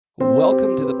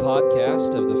Welcome to the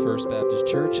podcast of the First Baptist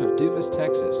Church of Dumas,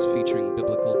 Texas, featuring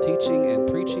biblical teaching and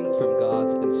preaching from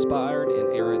God's inspired,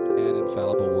 inerrant, and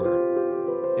infallible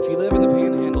Word. If you live in the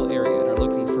Panhandle area and are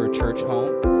looking for a church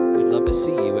home, we'd love to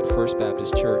see you at First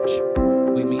Baptist Church.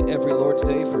 We meet every Lord's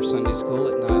Day for Sunday school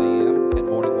at 9 a.m. and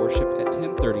morning worship at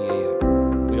 10:30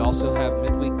 a.m. We also have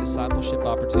midweek discipleship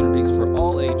opportunities for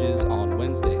all ages on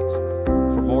Wednesdays.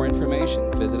 For more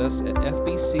information, visit us at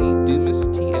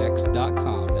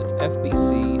fbcdumastx.com. That's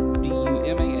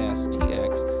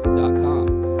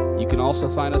fbcdumastx.com. You can also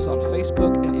find us on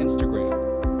Facebook and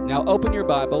Instagram. Now open your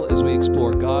Bible as we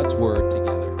explore God's Word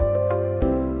together.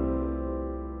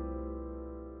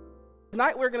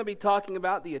 Tonight we're going to be talking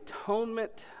about the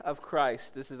Atonement of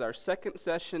Christ. This is our second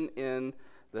session in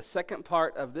the second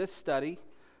part of this study.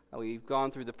 We've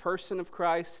gone through the person of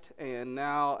Christ, and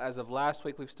now, as of last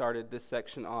week, we've started this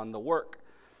section on the work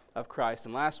of Christ.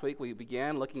 And last week, we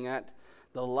began looking at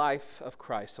the life of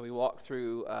Christ. So we walked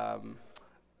through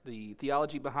the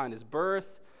theology behind his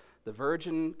birth, the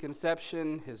virgin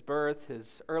conception, his birth,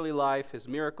 his early life, his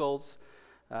miracles,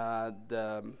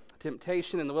 the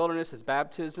temptation in the wilderness, his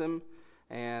baptism,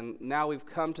 and now we've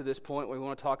come to this point where we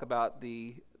want to talk about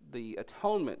the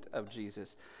atonement of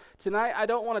Jesus. Tonight, I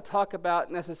don't want to talk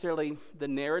about necessarily the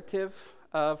narrative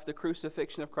of the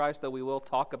crucifixion of Christ, though we will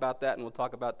talk about that and we'll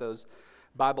talk about those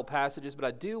Bible passages, but I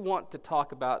do want to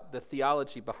talk about the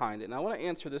theology behind it. And I want to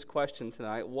answer this question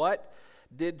tonight: what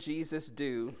did Jesus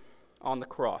do on the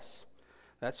cross?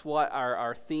 That's what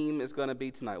our theme is going to be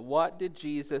tonight. What did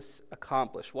Jesus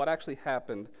accomplish? What actually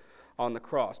happened on the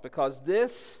cross? Because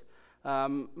this,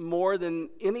 more than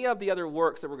any of the other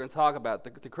works that we're going to talk about,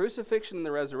 the crucifixion and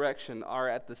the resurrection are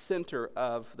at the center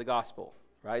of the gospel,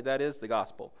 right? That is the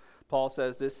gospel. Paul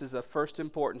says this is of first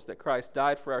importance, that Christ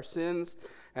died for our sins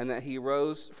and that he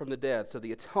rose from the dead. So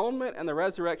the atonement and the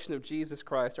resurrection of Jesus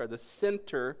Christ are the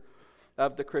center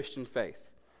of the Christian faith.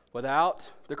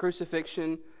 Without the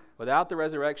crucifixion, without the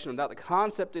resurrection, without the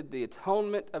concept of the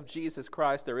atonement of Jesus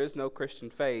Christ, there is no Christian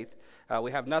faith.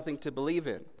 We have nothing to believe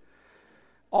in.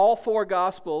 All four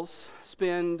Gospels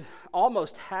spend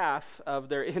almost half of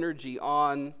their energy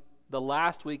on the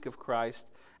last week of Christ,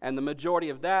 and the majority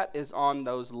of that is on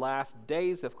those last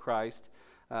days of Christ,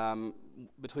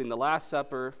 between the Last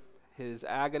Supper, his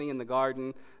agony in the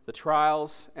garden, the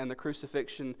trials, and the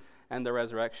crucifixion and the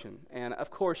resurrection. And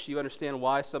of course, you understand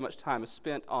why so much time is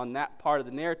spent on that part of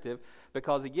the narrative,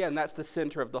 because again, that's the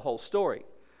center of the whole story.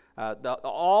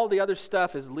 All the other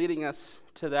stuff is leading us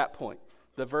to that point.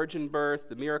 The virgin birth,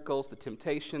 the miracles, the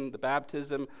temptation, the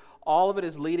baptism, all of it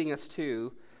is leading us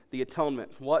to the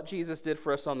atonement, what Jesus did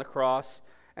for us on the cross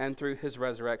and through his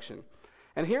resurrection.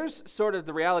 And here's sort of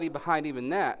the reality behind even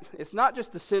that. It's not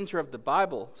just the center of the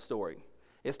Bible story.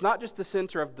 It's not just the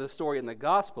center of the story in the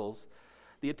Gospels.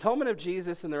 The atonement of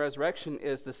Jesus and the resurrection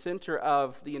is the center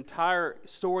of the entire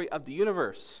story of the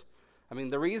universe. I mean,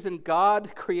 the reason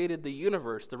God created the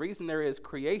universe, the reason there is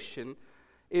creation,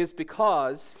 is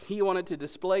because he wanted to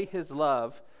display his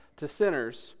love to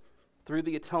sinners through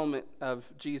the atonement of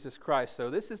Jesus Christ. So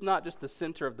this is not just the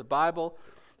center of the Bible,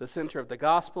 the center of the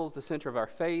Gospels, the center of our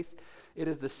faith. It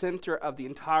is the center of the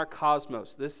entire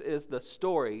cosmos. This is the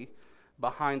story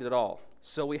behind it all.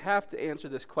 So we have to answer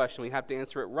this question. We have to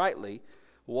answer it rightly.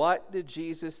 What did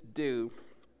Jesus do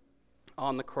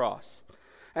on the cross?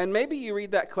 And maybe you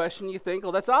read that question, you think,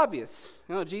 well, that's obvious.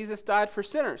 Jesus died for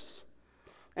sinners.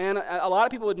 And a lot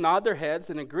of people would nod their heads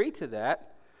and agree to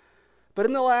that. But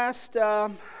in the last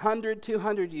 100,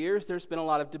 200 years, there's been a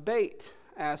lot of debate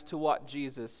as to what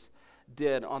Jesus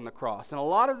did on the cross. And a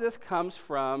lot of this comes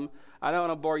from, I don't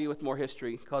want to bore you with more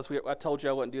history, because I told you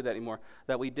I wouldn't do that anymore,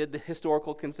 that we did the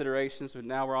historical considerations, but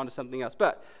now we're on to something else.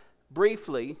 But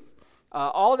briefly,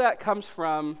 all of that comes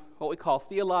from what we call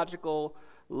theological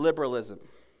liberalism.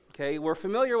 Okay, we're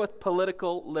familiar with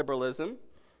political liberalism.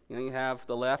 You have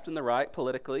the left and the right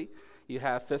politically. You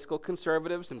have fiscal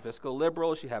conservatives and fiscal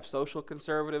liberals. You have social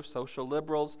conservatives, social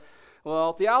liberals.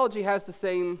 Well, theology has the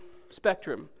same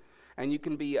spectrum. And you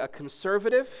can be a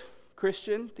conservative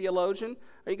Christian theologian,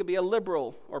 or you can be a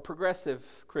liberal or progressive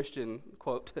Christian,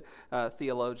 quote,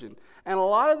 theologian. And a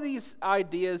lot of these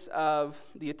ideas of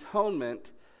the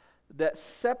atonement that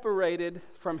separated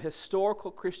from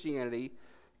historical Christianity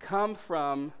come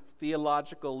from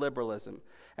theological liberalism.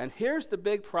 And here's the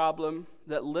big problem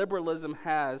that liberalism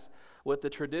has with the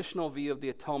traditional view of the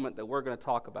atonement that we're going to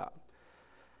talk about.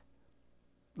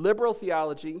 Liberal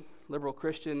theology, liberal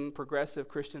Christian, progressive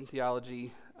Christian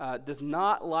theology, does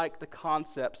not like the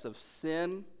concepts of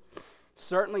sin,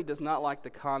 certainly does not like the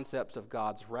concepts of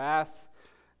God's wrath,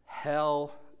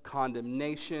 hell,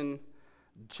 condemnation,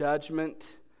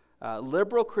 judgment,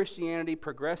 Liberal Christianity,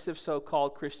 progressive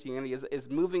so-called Christianity is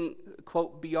moving,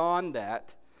 quote, beyond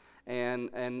that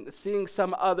and seeing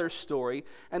some other story,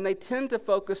 and they tend to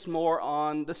focus more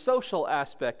on the social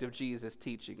aspect of Jesus'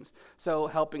 teachings. So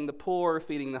helping the poor,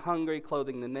 feeding the hungry,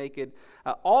 clothing the naked,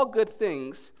 all good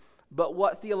things, but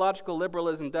what theological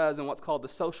liberalism does and what's called the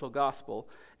social gospel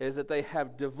is that they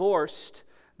have divorced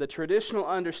the traditional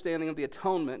understanding of the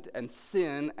atonement and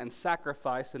sin and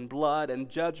sacrifice and blood and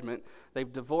judgment.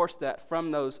 They've divorced that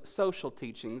from those social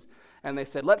teachings, and they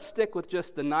said, let's stick with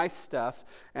just the nice stuff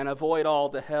and avoid all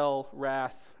the hell,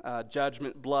 wrath,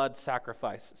 judgment, blood,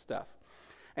 sacrifice stuff.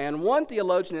 And one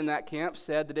theologian in that camp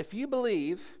said that if you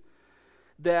believe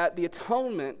that the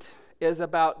atonement is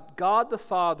about God the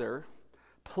Father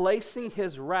placing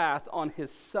his wrath on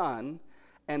his Son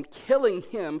and killing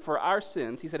him for our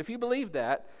sins, he said, if you believe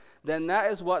that, then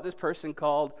that is what this person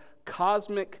called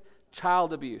cosmic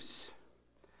child abuse.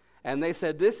 And they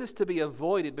said this is to be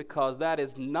avoided because that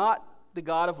is not the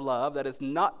God of love, that is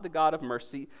not the God of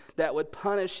mercy, that would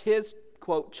punish his,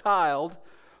 quote, child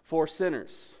for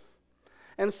sinners.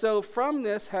 And so from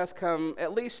this has come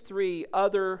at least 3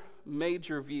 other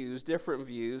major views, different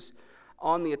views,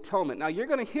 on the atonement. Now you're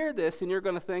going to hear this and you're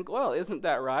going to think, well, isn't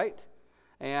that right?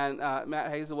 And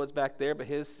Matt Hazelwood's back there, but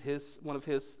one of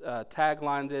his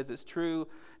taglines is, it's true,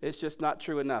 it's just not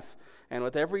true enough. And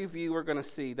with every view we're going to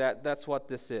see, that's what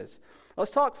this is.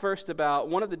 Let's talk first about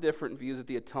one of the different views of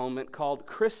the atonement called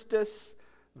Christus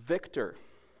Victor.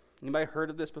 Anybody heard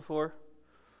of this before?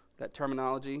 That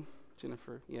terminology?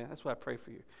 Jennifer? Yeah, that's why I pray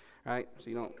for you. Right? So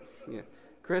you don't, yeah.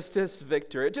 Christus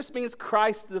Victor. It just means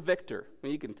Christ the victor. I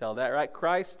mean, you can tell that, right?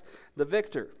 Christ the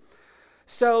victor.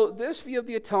 So this view of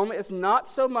the atonement is not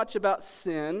so much about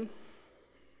sin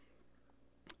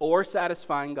or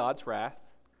satisfying God's wrath.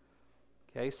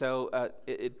 Okay, so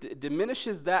it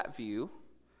diminishes that view.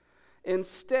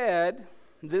 Instead,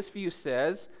 this view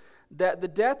says that the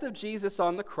death of Jesus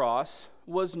on the cross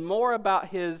was more about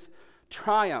his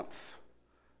triumph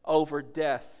over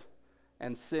death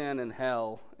and sin and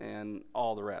hell and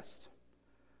all the rest.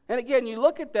 And again, you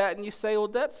look at that and you say,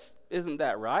 well, isn't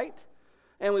that right?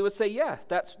 And we would say, yeah,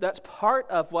 that's part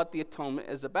of what the atonement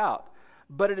is about.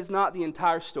 But it is not the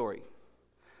entire story.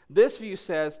 This view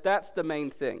says that's the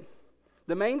main thing.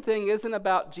 The main thing isn't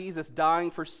about Jesus dying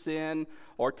for sin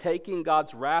or taking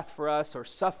God's wrath for us or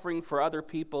suffering for other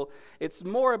people. It's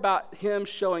more about him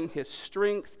showing his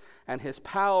strength and his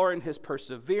power and his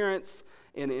perseverance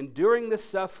in enduring the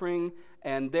suffering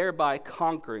and thereby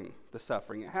conquering the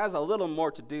suffering. It has a little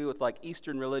more to do with like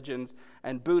Eastern religions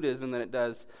and Buddhism than it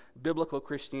does biblical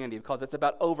Christianity, because it's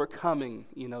about overcoming,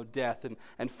 death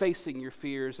and facing your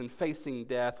fears and facing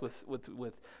death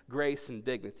with grace and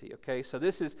dignity. Okay, so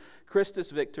this is Christus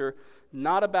Victor,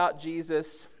 not about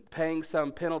Jesus paying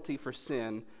some penalty for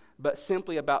sin, but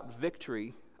simply about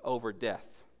victory over death.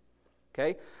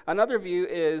 Okay, another view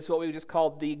is what we just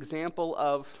called the example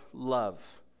of love.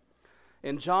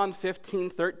 In John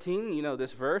 15:13, you know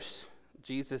this verse,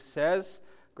 Jesus says,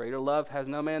 greater love has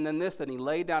no man than this, that he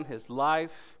laid down his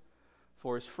life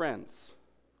for his friends.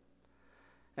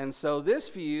 And so this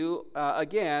view,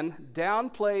 again,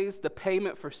 downplays the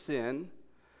payment for sin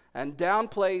and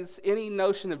downplays any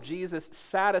notion of Jesus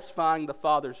satisfying the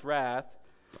Father's wrath.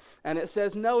 And it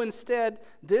says, no, instead,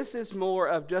 this is more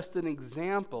of just an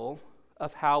example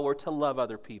of how we're to love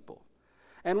other people.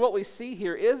 And what we see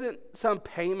here isn't some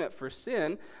payment for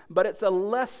sin, but it's a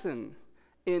lesson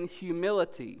in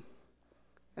humility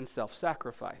and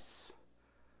self-sacrifice.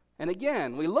 And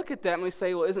again, we look at that and we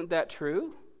say, well, isn't that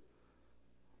true?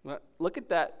 Well, look at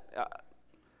that.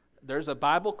 There's a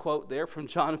Bible quote there from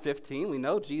John 15. We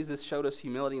know Jesus showed us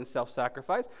humility and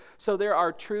self-sacrifice. So there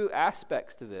are true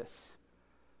aspects to this.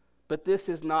 But this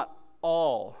is not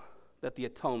all that the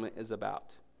atonement is about.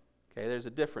 Okay, there's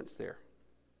a difference there.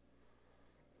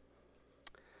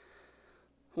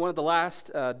 One of the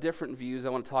last different views I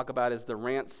want to talk about is the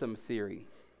ransom theory.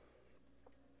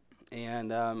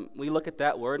 And we look at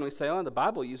that word and we say, oh, the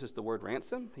Bible uses the word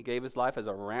ransom. He gave his life as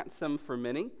a ransom for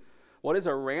many. What is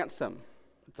a ransom?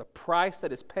 It's a price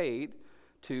that is paid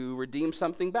to redeem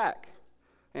something back.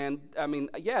 And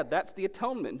that's the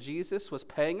atonement. Jesus was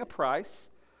paying a price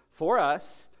for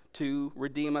us to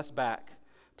redeem us back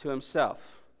to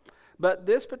himself. But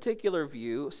this particular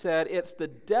view said it's the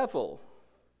devil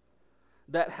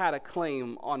that had a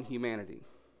claim on humanity.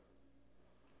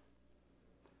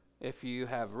 If you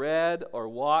have read or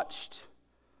watched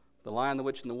The Lion, the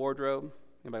Witch, and the Wardrobe,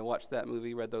 anybody watched that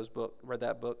movie, read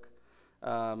that book?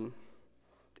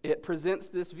 It presents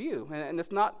this view, and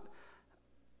it's not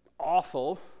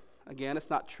awful, Again, it's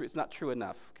not true. It's not true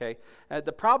enough. Okay.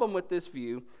 The problem with this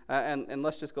view, and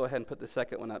let's just go ahead and put the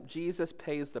second one up. Jesus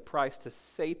pays the price to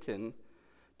Satan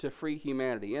to free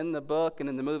humanity. In the book and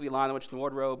in the movie Lion, the Witch, and the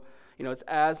Wardrobe, it's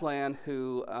Aslan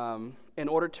who, in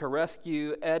order to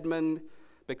rescue Edmund,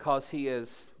 because he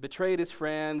has betrayed his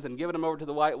friends and given him over to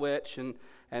the White Witch, and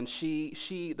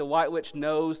the White Witch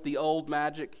knows the old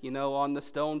magic, on the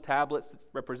stone tablets, it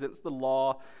represents the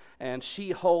law, and she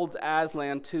holds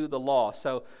Aslan to the law.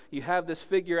 So you have this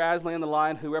figure, Aslan the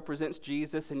lion, who represents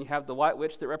Jesus, and you have the White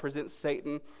Witch that represents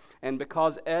Satan. And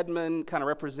because Edmund, kind of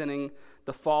representing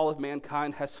the fall of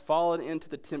mankind, has fallen into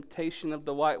the temptation of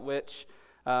the White Witch,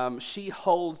 she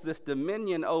holds this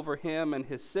dominion over him and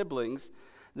his siblings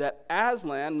that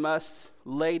Aslan must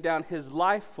lay down his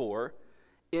life for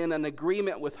in an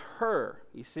agreement with her.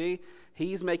 You see,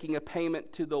 he's making a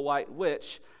payment to the White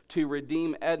Witch to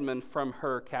redeem Edmund from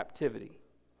her captivity.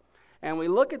 And we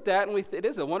look at that, and it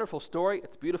is a wonderful story.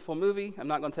 It's a beautiful movie. I'm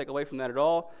not going to take away from that at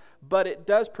all. But it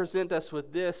does present us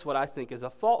with this, what I think is a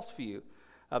false view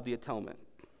of the atonement.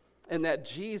 And that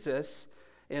Jesus,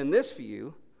 in this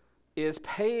view, is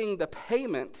paying the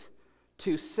payment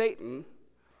to Satan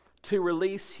to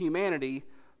release humanity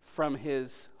from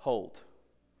his hold.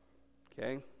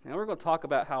 Okay? And we're going to talk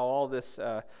about how all this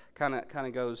kind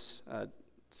of goes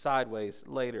sideways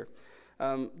later.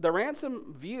 The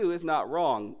ransom view is not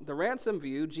wrong. The ransom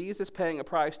view, Jesus paying a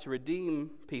price to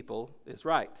redeem people, is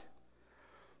right.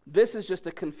 This is just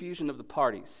a confusion of the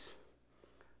parties.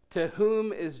 To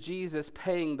whom is Jesus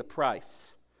paying the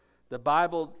price? The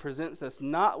Bible presents us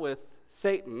not with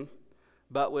Satan,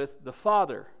 but with the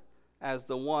Father as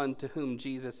the one to whom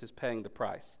Jesus is paying the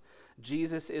price.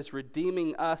 Jesus is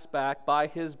redeeming us back by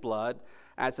his blood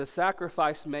as a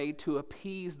sacrifice made to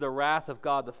appease the wrath of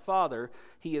God the Father.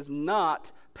 He is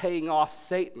not paying off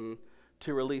Satan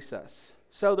to release us.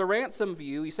 So the ransom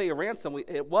view, you say a ransom,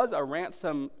 it was a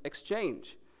ransom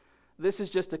exchange. This is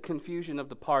just a confusion of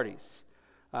the parties.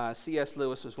 C.S.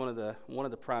 Lewis was one of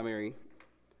the primary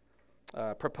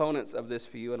proponents of this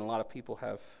view, and a lot of people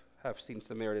have seen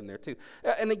some merit in there too.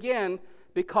 And again,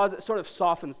 because it sort of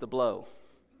softens the blow.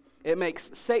 It makes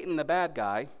Satan the bad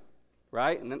guy,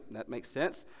 right? And that makes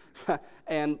sense.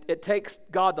 And it takes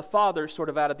God the Father sort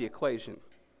of out of the equation.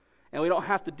 And we don't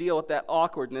have to deal with that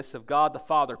awkwardness of God the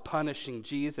Father punishing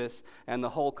Jesus and the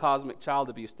whole cosmic child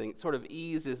abuse thing. It sort of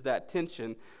eases that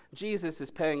tension. Jesus is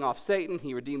paying off Satan.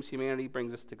 He redeems humanity,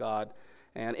 brings us to God.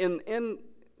 And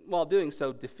while doing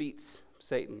so, defeats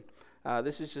Satan.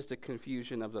 This is just a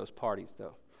confusion of those parties,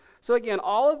 though. So again,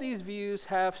 all of these views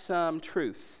have some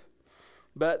truth,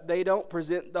 but they don't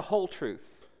present the whole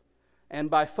truth. And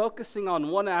by focusing on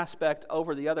one aspect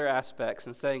over the other aspects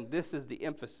and saying this is the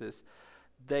emphasis,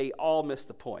 they all miss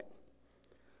the point.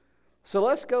 So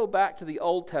let's go back to the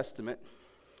Old Testament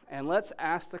and let's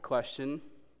ask the question,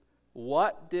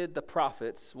 what did the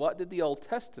prophets, what did the Old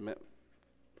Testament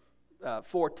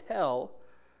foretell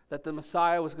that the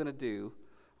Messiah was going to do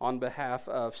on behalf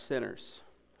of sinners?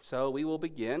 So we will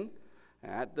begin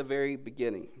at the very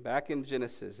beginning, back in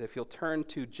Genesis. If you'll turn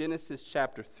to Genesis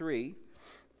chapter 3,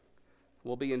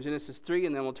 we'll be in Genesis 3,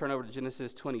 and then we'll turn over to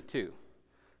Genesis 22.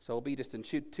 So we'll be just in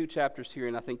two chapters here,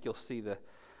 and I think you'll see the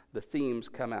themes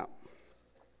come out.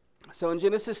 So in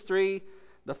Genesis 3,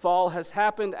 the fall has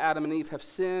happened. Adam and Eve have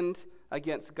sinned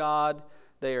against God.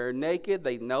 They are naked.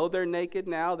 They know they're naked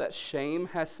now. That shame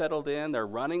has settled in. They're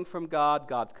running from God.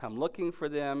 God's come looking for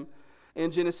them. In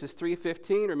Genesis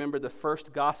 3:15, remember the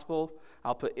first gospel,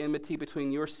 I'll put enmity between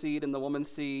your seed and the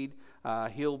woman's seed.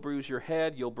 He'll bruise your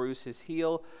head, you'll bruise his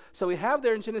heel. So we have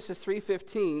there in Genesis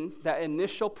 3:15 that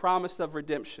initial promise of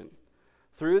redemption.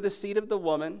 Through the seed of the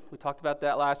woman, we talked about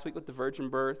that last week with the virgin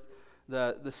birth,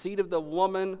 the seed of the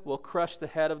woman will crush the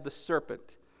head of the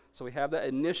serpent. So we have that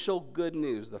initial good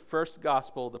news, the first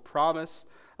gospel, the promise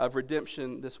of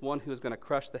redemption, this one who is going to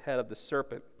crush the head of the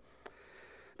serpent.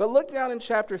 But look down in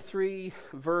chapter 3,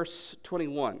 verse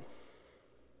 21.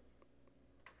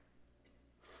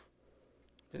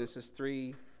 Genesis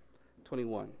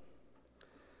 3:21.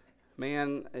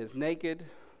 Man is naked,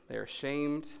 they're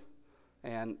ashamed,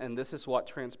 and this is what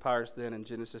transpires then in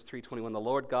Genesis 3:21. The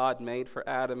Lord God made for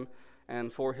Adam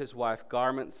and for his wife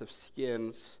garments of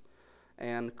skins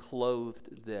and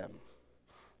clothed them.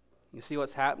 You see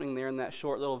what's happening there in that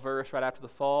short little verse right after the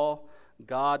fall?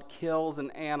 God kills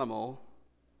an animal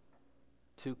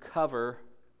to cover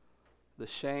the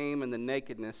shame and the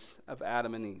nakedness of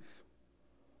Adam and Eve.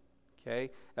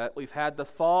 Okay, we've had the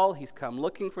fall. He's come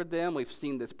looking for them. We've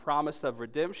seen this promise of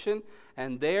redemption.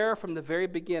 And there from the very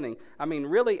beginning, I mean,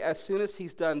 really, as soon as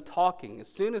he's done talking, as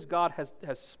soon as God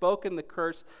has spoken the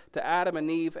curse to Adam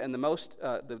and Eve and the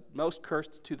most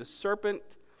cursed to the serpent,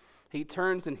 he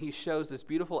turns and he shows this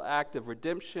beautiful act of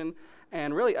redemption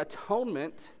and really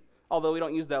atonement. Although we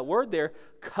don't use that word there,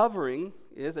 covering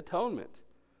is atonement.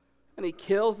 And he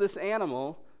kills this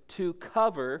animal to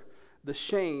cover the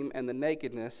shame and the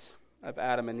nakedness of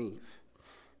Adam and Eve.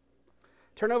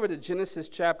 Turn over to Genesis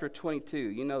chapter 22.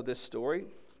 You know this story.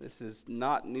 This is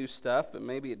not new stuff, but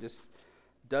maybe it just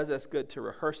does us good to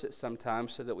rehearse it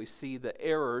sometimes so that we see the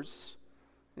errors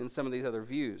in some of these other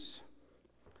views.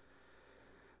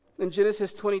 In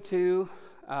Genesis 22,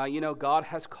 God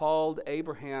has called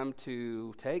Abraham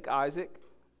to take Isaac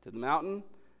to the mountain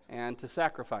and to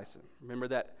sacrifice him. Remember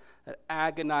that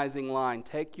agonizing line,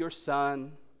 take your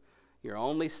son, your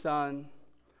only son,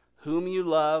 whom you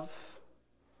love,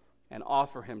 and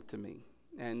offer him to me.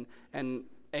 And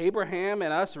Abraham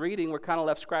and us reading, we're kind of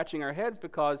left scratching our heads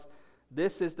because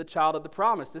this is the child of the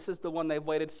promise. This is the one they've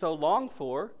waited so long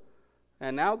for.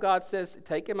 And now God says,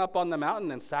 take him up on the mountain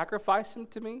and sacrifice him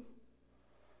to me.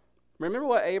 Remember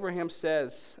what Abraham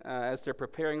says as they're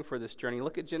preparing for this journey.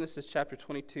 Look at Genesis chapter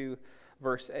 22,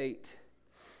 verse 8.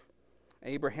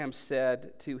 Abraham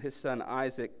said to his son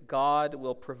Isaac, God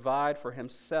will provide for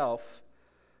himself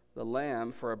the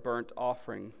lamb for a burnt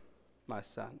offering, my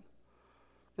son.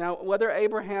 Now, whether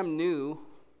Abraham knew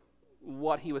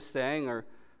what he was saying or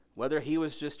whether he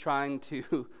was just trying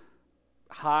to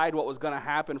hide what was going to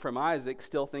happen from Isaac,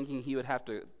 still thinking he would have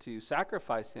to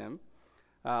sacrifice him,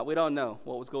 we don't know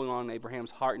what was going on in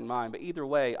Abraham's heart and mind. But either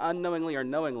way, unknowingly or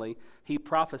knowingly, he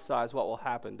prophesies what will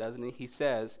happen, doesn't he? He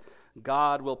says,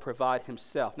 God will provide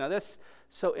himself. Now, that's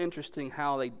so interesting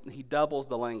how he doubles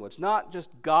the language. Not just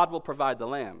God will provide the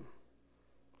lamb,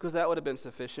 because that would have been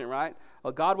sufficient, right?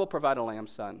 Well, God will provide a lamb,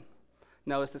 son.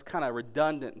 No, it's this kind of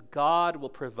redundant. God will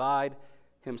provide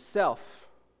himself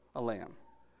a lamb.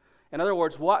 In other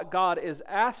words, what God is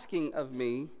asking of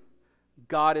me,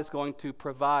 God is going to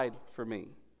provide for me.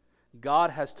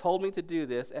 God has told me to do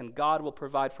this, and God will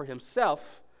provide for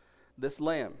himself this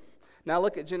lamb. Now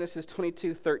look at Genesis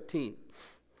 22:13.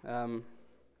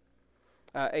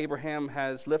 Abraham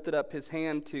has lifted up his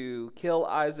hand to kill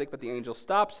Isaac, but the angel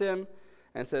stops him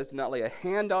and says, do not lay a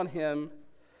hand on him.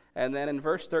 And then in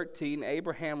verse 13,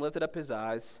 Abraham lifted up his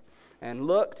eyes and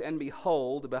looked, and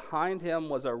behold, behind him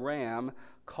was a ram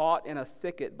caught in a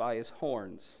thicket by his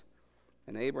horns.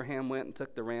 And Abraham went and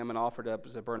took the ram and offered it up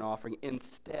as a burnt offering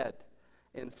instead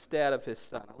of his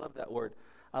son. I love that word.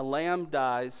 A lamb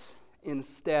dies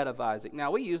instead of Isaac.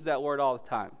 Now, we use that word all the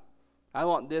time. I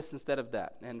want this instead of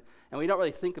that. And we don't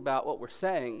really think about what we're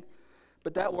saying,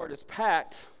 but that word is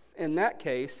packed, in that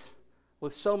case,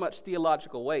 with so much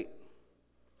theological weight.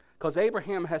 Because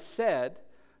Abraham has said,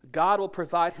 God will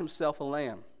provide himself a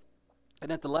lamb.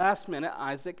 And at the last minute,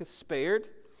 Isaac is spared,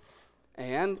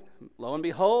 and lo and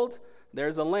behold,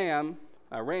 there's a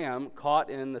ram caught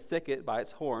in the thicket by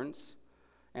its horns,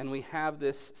 and we have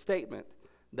this statement.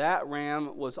 That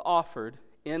ram was offered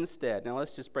instead. Now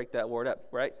let's just break that word up,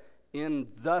 right? In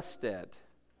the stead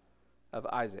of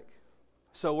Isaac.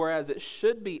 So whereas it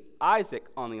should be Isaac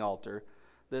on the altar,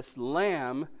 this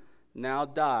lamb now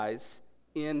dies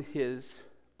in his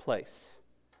place.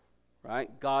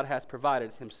 Right? God has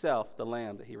provided himself the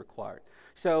lamb that he required.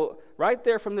 So right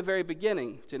there from the very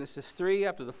beginning, Genesis 3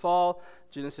 after the fall,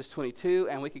 Genesis 22,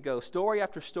 and we could go story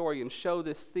after story and show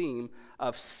this theme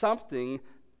of something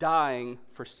dying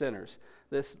for sinners.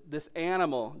 This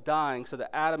animal dying so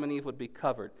that Adam and Eve would be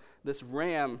covered. This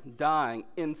ram dying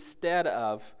instead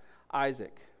of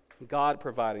Isaac. God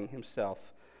providing himself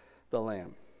the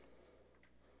lamb.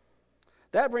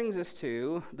 That brings us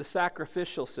to the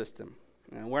sacrificial system.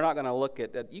 And we're not going to look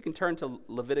at that. You can turn to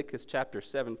Leviticus chapter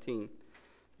 17.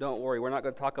 Don't worry, we're not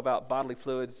going to talk about bodily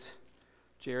fluids,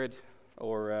 Jared,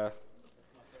 or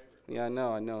yeah, I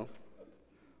know.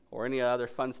 Or any other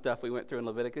fun stuff we went through in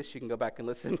Leviticus. You can go back and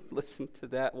listen to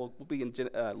that. We'll be in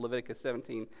Leviticus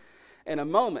 17 in a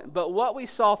moment. But what we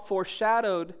saw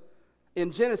foreshadowed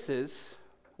in Genesis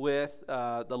with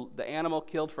the animal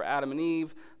killed for Adam and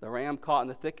Eve, the ram caught in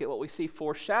the thicket, what we see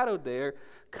foreshadowed there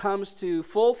comes to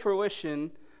full fruition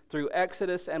through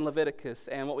Exodus and Leviticus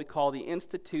and what we call the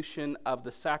institution of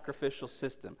the sacrificial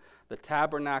system, the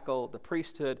tabernacle, the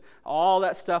priesthood, all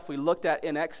that stuff we looked at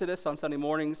in Exodus on Sunday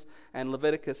mornings and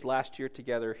Leviticus last year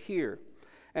together here.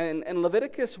 And in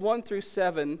Leviticus 1 through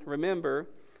 7, remember,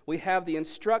 we have the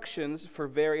instructions for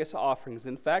various offerings.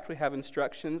 In fact, we have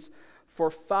instructions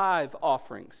for 5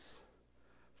 offerings,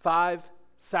 5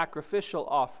 sacrificial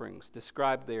offerings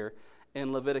described there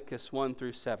in Leviticus 1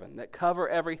 through 7 that cover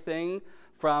everything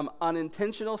from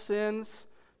unintentional sins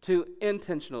to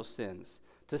intentional sins,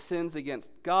 to sins against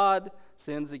God,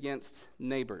 sins against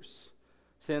neighbors,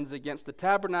 sins against the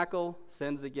tabernacle,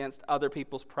 sins against other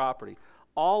people's property.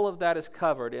 All of that is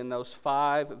covered in those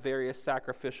 5 various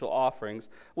sacrificial offerings,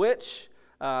 which,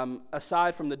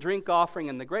 aside from the drink offering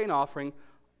and the grain offering,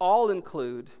 all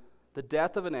include the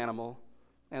death of an animal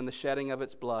and the shedding of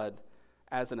its blood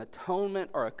as an atonement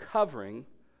or a covering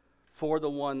for the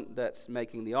one that's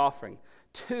making the offering,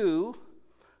 to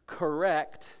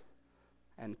correct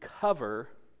and cover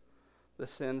the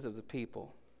sins of the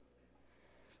people.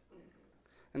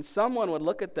 And someone would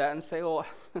look at that and say, well,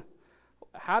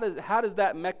 how does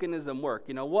that mechanism work?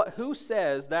 Who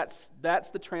says that's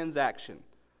the transaction?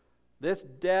 This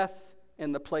death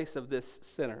in the place of this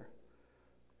sinner.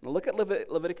 Now look at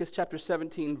Leviticus chapter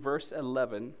 17, verse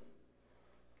 11.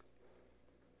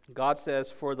 God says,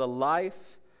 "For the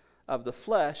life of the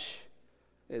flesh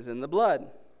is in the blood,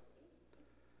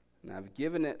 and I've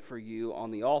given it for you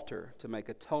on the altar to make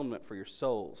atonement for your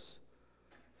souls.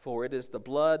 For it is the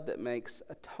blood that makes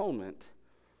atonement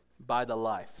by the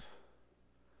life."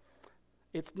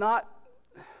 It's not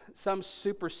some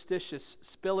superstitious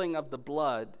spilling of the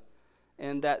blood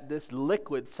and that this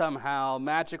liquid somehow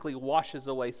magically washes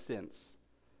away sins.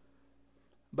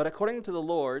 But according to the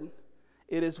Lord,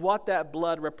 it is what that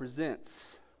blood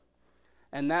represents.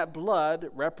 And that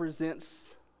blood represents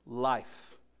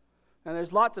life. And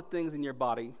there's lots of things in your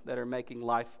body that are making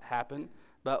life happen,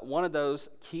 but one of those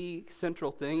key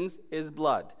central things is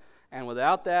blood. And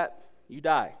without that, you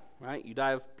die, right? You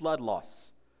die of blood loss.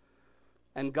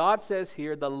 And God says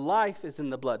here, the life is in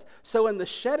the blood. So in the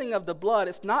shedding of the blood,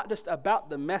 it's not just about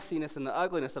the messiness and the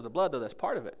ugliness of the blood, though that's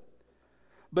part of it.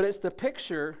 But it's the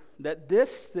picture that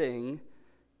this thing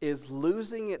is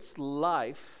losing its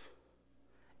life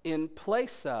in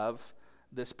place of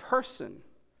this person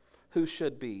who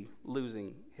should be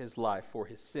losing his life for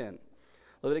his sin.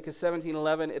 Leviticus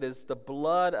 17:11, it is the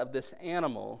blood of this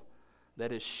animal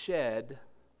that is shed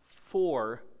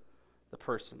for the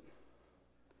person.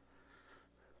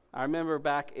 I remember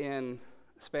back in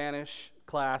Spanish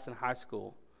class in high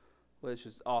school, which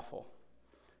is awful.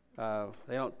 I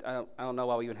don't know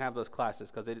why we even have those classes,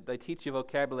 because they teach you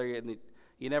vocabulary and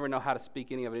you never know how to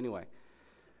speak any of it anyway.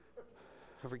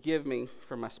 Forgive me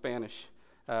for my Spanish.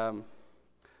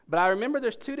 But I remember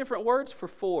there's 2 different words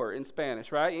for in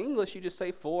Spanish, right? In English, you just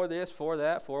say for this, for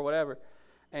that, for whatever.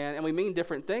 And we mean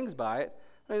different things by it.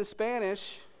 But in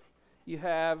Spanish, you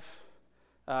have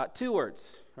 2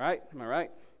 words, right? Am I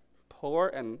right? Por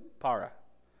and para.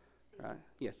 Right?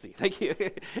 Yes, see, thank you.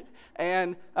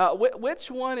 And which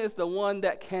one is the one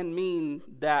that can mean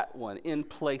that one, in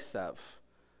place of?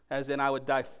 As in, I would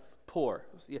die poor.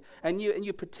 And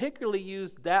you particularly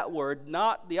use that word,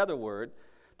 not the other word,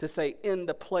 to say in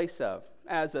the place of,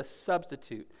 as a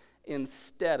substitute,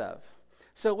 instead of.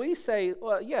 So we say,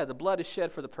 well, yeah, the blood is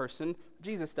shed for the person.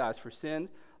 Jesus dies for sin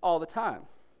all the time.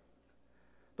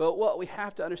 But what we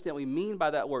have to understand, we mean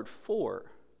by that word for,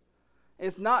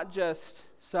 is not just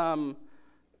some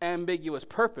ambiguous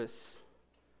purpose,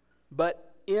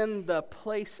 but in the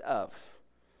place of,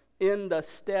 in the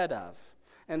stead of.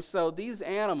 And so these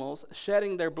animals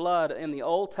shedding their blood in the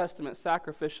Old Testament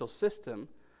sacrificial system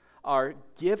are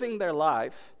giving their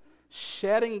life,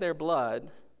 shedding their blood,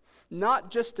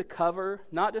 not just to cover,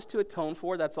 not just to atone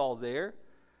for, that's all there,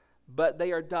 but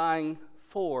they are dying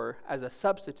for as a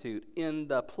substitute in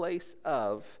the place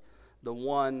of the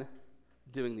one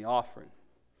doing the offering,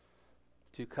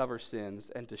 to cover sins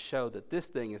and to show that this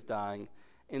thing is dying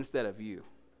instead of you,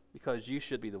 because you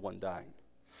should be the one dying.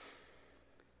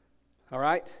 All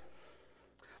right?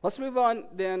 Let's move on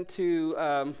then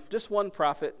to just one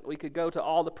prophet. We could go to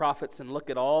all the prophets and look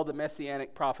at all the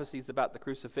messianic prophecies about the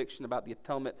crucifixion, about the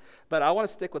atonement, but I want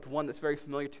to stick with one that's very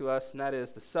familiar to us, and that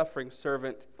is the suffering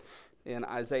servant in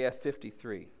Isaiah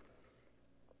 53.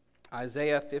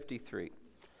 Isaiah 53.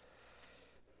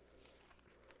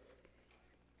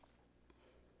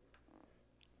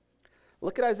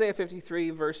 Look at Isaiah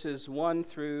 53, verses 1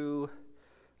 through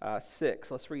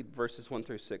 6. Let's read verses 1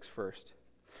 through 6 first.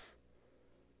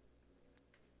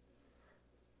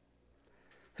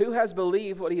 Who has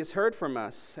believed what he has heard from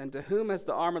us, and to whom has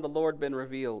the arm of the Lord been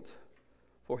revealed?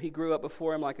 For he grew up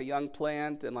before him like a young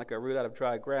plant and like a root out of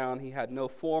dry ground. He had no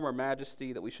form or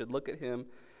majesty that we should look at him,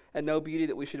 and no beauty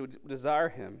that we should desire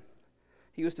him.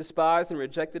 He was despised and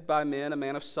rejected by men, a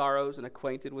man of sorrows and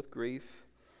acquainted with grief.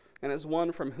 And as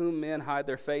one from whom men hide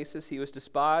their faces, he was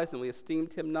despised, and we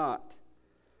esteemed him not.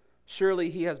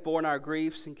 Surely he has borne our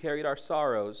griefs and carried our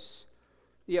sorrows.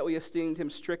 Yet we esteemed him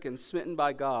stricken, smitten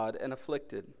by God, and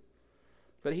afflicted.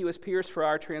 But he was pierced for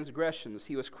our transgressions.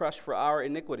 He was crushed for our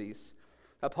iniquities.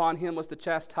 Upon him was the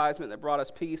chastisement that brought us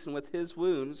peace, and with his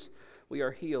wounds we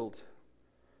are healed.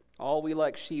 All we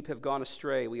like sheep have gone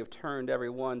astray. We have turned every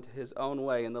one to his own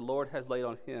way, and the Lord has laid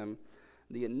on him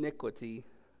the iniquity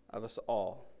of us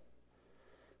all.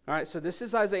 All right, so this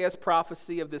is Isaiah's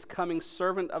prophecy of this coming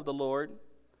servant of the Lord,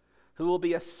 who will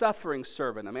be a suffering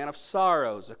servant, a man of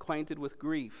sorrows, acquainted with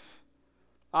grief.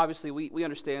 Obviously, we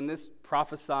understand this,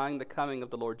 prophesying the coming of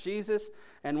the Lord Jesus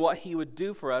and what he would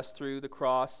do for us through the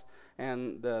cross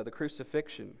and the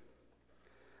crucifixion.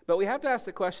 But we have to ask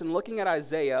the question, looking at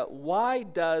Isaiah, why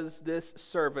does this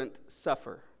servant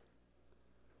suffer?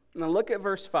 Now look at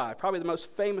verse 5, probably the most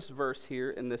famous verse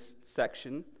here in this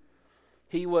section.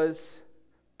 He was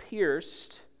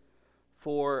pierced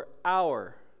for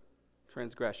our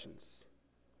transgressions.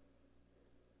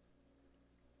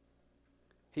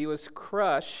 He was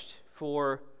crushed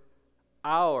for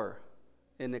our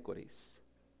iniquities.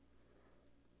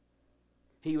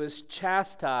 He was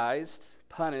chastised,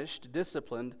 punished,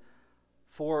 disciplined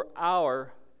for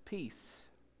our peace.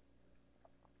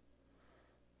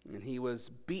 And he was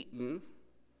beaten,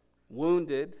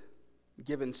 wounded,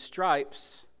 given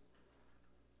stripes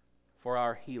for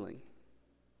our healing.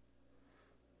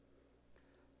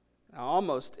 I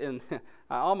almost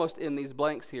in these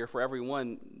blanks here for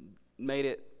everyone made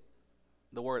it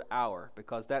the word our,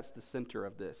 because that's the center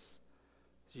of this.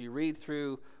 As you read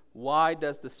through, why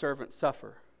does the servant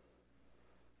suffer?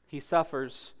 He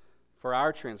suffers for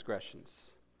our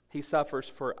transgressions. He suffers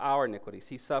for our iniquities.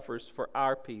 He suffers for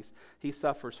our peace. He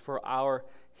suffers for our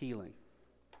healing.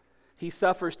 He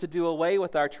suffers to do away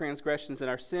with our transgressions and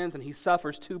our sins, and he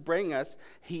suffers to bring us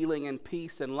healing and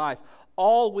peace and life.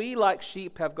 All we like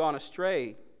sheep have gone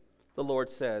astray, the Lord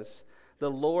says.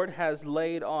 The Lord has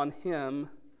laid on him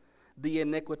the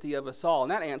iniquity of us all.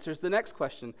 And that answers the next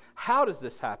question. How does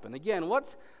this happen? Again,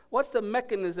 what's the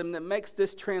mechanism that makes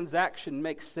this transaction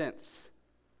make sense?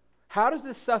 How does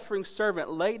this suffering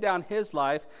servant lay down his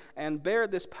life and bear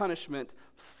this punishment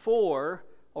for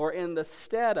or in the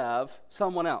stead of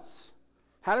someone else?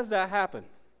 How does that happen?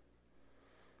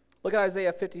 Look at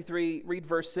Isaiah 53, read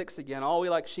verse 6 again. All we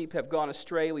like sheep have gone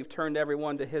astray. We've turned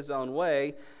everyone to his own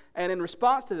way. And in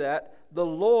response to that, the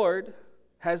Lord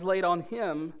has laid on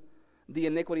him the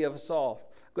iniquity of us all.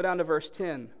 Go down to verse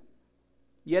 10.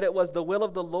 Yet it was the will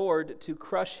of the Lord to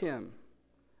crush him.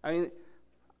 I mean,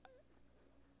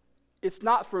 it's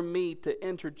not for me to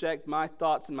interject my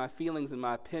thoughts and my feelings and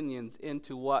my opinions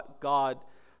into what God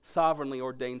sovereignly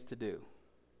ordains to do.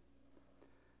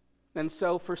 And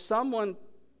so for someone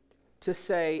to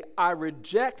say, I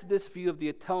reject this view of the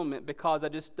atonement because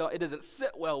it doesn't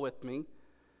sit well with me,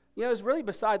 is really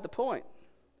beside the point.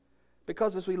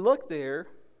 Because as we look there,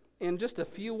 in just a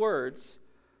few words,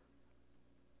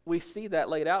 we see that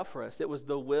laid out for us. It was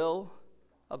the will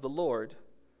of the Lord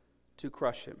to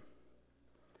crush him.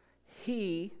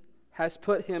 He has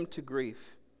put him to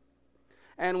grief.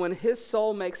 And when his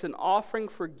soul makes an offering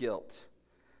for guilt,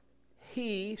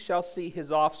 he shall see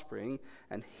his offspring,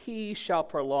 and he shall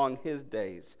prolong his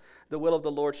days. The will of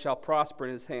the Lord shall prosper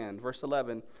in his hand. Verse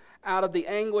 11, out of the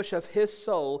anguish of his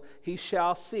soul he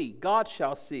shall see, God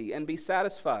shall see, and be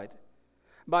satisfied.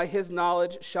 By his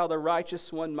knowledge shall the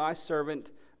righteous one, my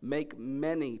servant, make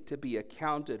many to be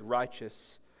accounted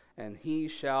righteous, and he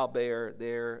shall bear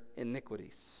their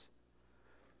iniquities.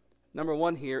 Number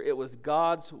one here, it was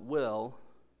God's will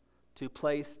to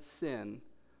place sin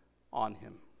on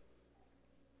him.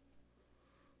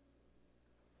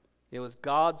 It was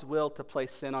God's will to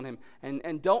place sin on him.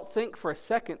 And don't think for a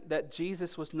second that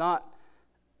Jesus was not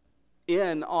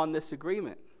in on this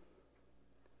agreement.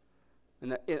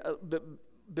 And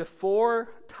before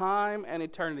time and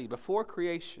eternity, before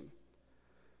creation,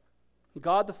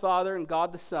 God the Father and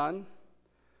God the Son,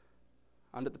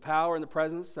 under the power and the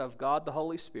presence of God the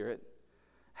Holy Spirit,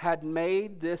 had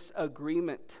made this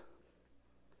agreement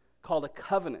called a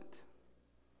covenant,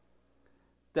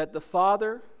 that the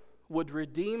Father would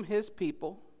redeem his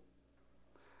people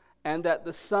and that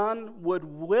the Son would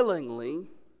willingly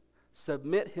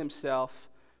submit himself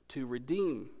to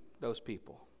redeem those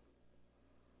people.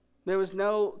 There was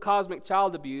no cosmic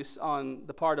child abuse on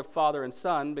the part of Father and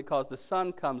Son because the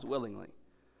Son comes willingly.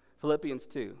 Philippians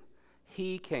 2.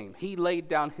 He came. He laid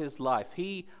down his life.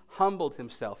 He humbled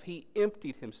himself. He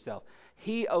emptied himself.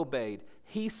 He obeyed.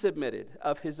 He submitted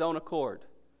of his own accord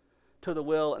to the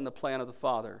will and the plan of the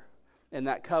Father in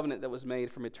that covenant that was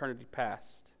made from eternity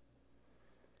past.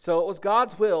 So it was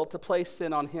God's will to place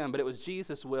sin on him, but it was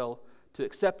Jesus' will to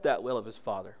accept that will of his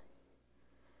Father.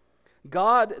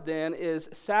 God then is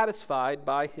satisfied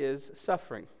by his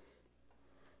suffering.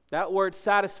 That word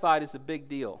satisfied is a big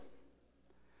deal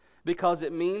because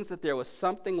it means that there was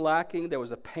something lacking, there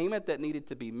was a payment that needed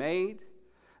to be made,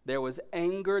 there was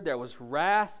anger, there was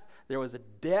wrath, there was a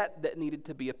debt that needed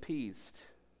to be appeased.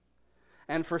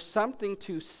 And for something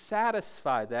to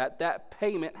satisfy that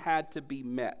payment had to be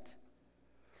met.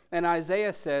 And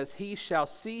Isaiah says, he shall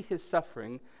see his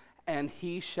suffering and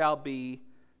he shall be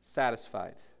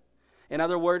satisfied. In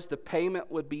other words, the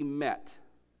payment would be met.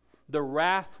 The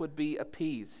wrath would be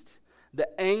appeased. The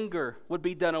anger would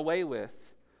be done away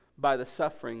with by the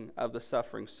suffering of the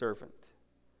suffering servant.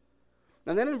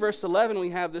 And then in verse 11,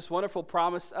 we have this wonderful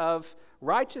promise of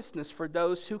righteousness for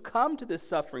those who come to this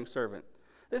suffering servant.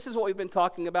 This is what we've been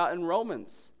talking about in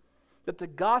Romans, that the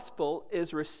gospel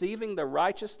is receiving the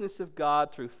righteousness of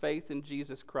God through faith in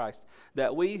Jesus Christ,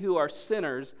 that we who are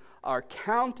sinners are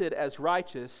counted as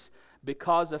righteous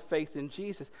because of faith in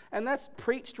Jesus. And that's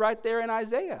preached right there in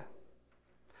Isaiah,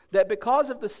 that because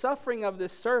of the suffering of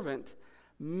this servant,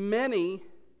 many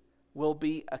will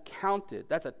be accounted.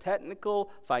 That's a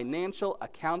technical financial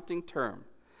accounting term.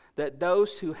 That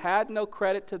those who had no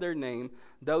credit to their name,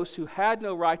 those who had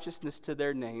no righteousness to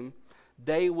their name,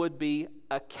 they would be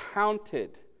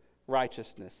accounted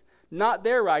righteousness. Not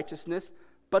their righteousness,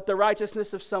 but the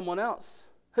righteousness of someone else.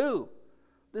 Who?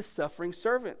 This suffering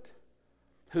servant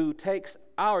who takes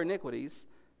our iniquities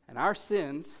and our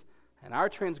sins and our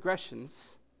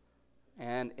transgressions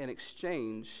and in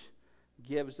exchange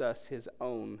gives us his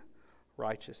own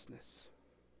righteousness.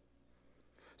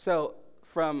 So,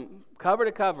 from cover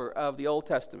to cover of the Old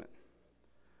Testament,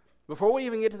 before we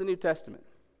even get to the New Testament,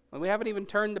 and we haven't even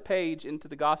turned the page into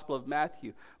the Gospel of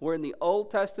Matthew, we're in the Old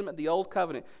Testament, the Old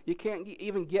Covenant. You can't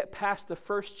even get past the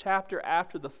first chapter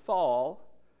after the fall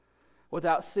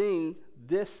without seeing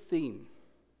this theme: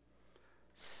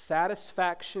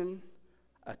 satisfaction,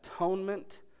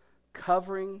 atonement,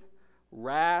 covering,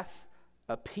 wrath,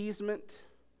 appeasement.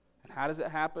 And how does it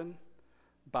happen?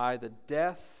 By the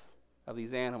death of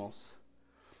these animals,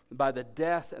 by the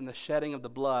death and the shedding of the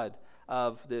blood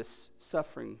of this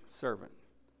suffering servant.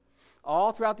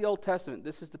 All throughout the Old Testament,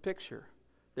 this is the picture.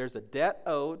 There's a debt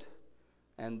owed,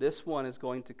 and this one is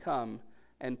going to come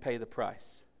and pay the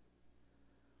price.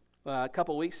 A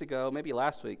couple weeks ago, maybe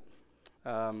last week,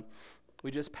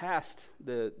 we just passed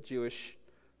the Jewish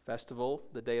festival,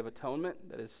 the Day of Atonement,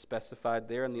 that is specified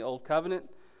there in the Old Covenant,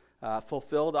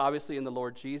 fulfilled obviously in the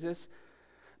Lord Jesus.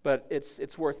 But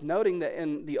it's worth noting that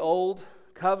in the Old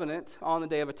Covenant, on the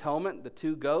Day of Atonement, the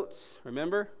two goats,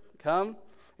 remember, come,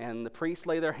 and the priests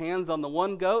lay their hands on the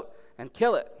one goat and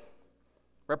kill it,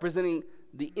 representing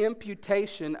the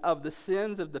imputation of the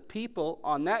sins of the people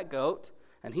on that goat,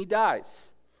 and he dies,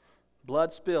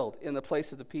 blood spilled in the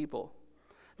place of the people.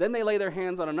 Then they lay their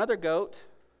hands on another goat,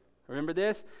 remember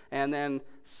this, and then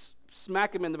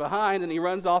smack him in the behind, and he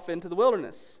runs off into the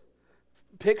wilderness,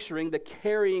 picturing the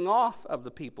carrying off of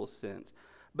the people's sins.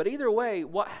 But either way,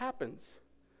 what happens?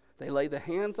 They lay the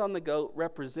hands on the goat,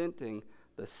 representing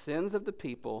the sins of the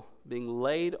people being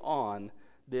laid on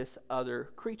this other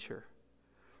creature.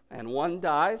 And one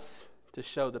dies to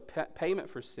show the payment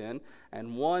for sin,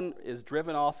 and one is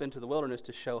driven off into the wilderness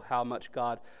to show how much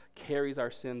God carries our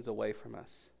sins away from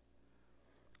us.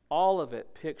 All of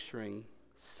it picturing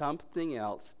something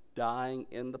else dying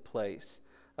in the place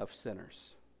of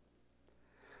sinners.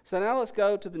 So now let's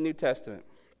go to the New Testament.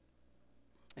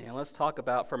 And let's talk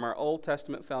about, from our Old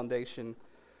Testament foundation,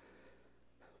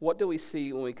 what do we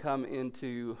see when we come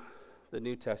into the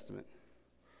New Testament?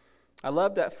 I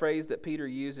love that phrase that Peter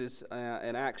uses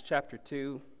in Acts chapter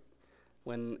 2,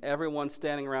 when everyone's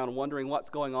standing around wondering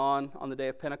what's going on the day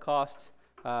of Pentecost.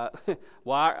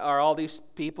 Why are all these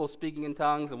people speaking in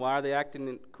tongues, and why are they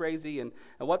acting crazy? And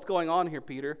what's going on here,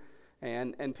 Peter?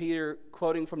 And Peter,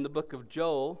 quoting from the book of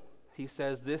Joel, he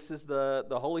says, this is the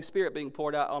Holy Spirit being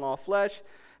poured out on all flesh.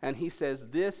 And he says,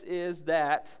 this is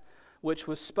that which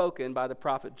was spoken by the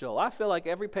prophet Joel. I feel like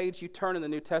every page you turn in the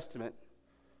New Testament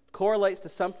correlates to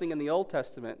something in the Old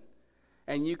Testament,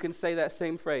 and you can say that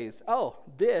same phrase, oh,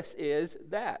 this is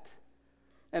that.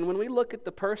 And when we look at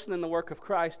the person and the work of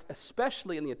Christ,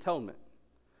 especially in the atonement,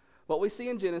 what we see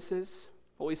in Genesis,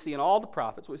 what we see in all the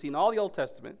prophets, what we see in all the Old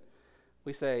Testament,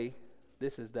 we say,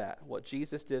 this is that. What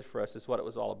Jesus did for us is what it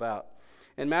was all about.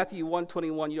 In Matthew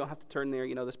 1:21, you don't have to turn there,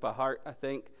 you know this by heart, I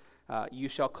think. You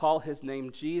shall call his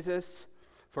name Jesus,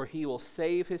 for he will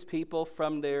save his people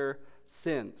from their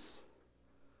sins.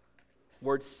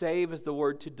 Word save is the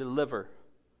word to deliver.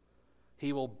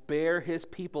 He will bear his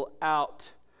people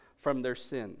out from their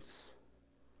sins.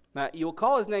 Now, you will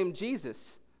call his name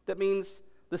Jesus. That means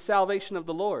the salvation of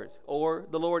the Lord, or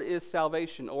the Lord is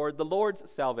salvation, or the Lord's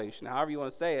salvation, however you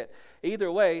want to say it.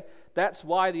 Either way, that's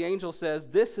why the angel says,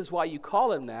 this is why you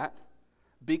call him that,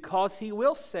 because he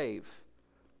will save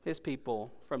his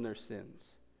people from their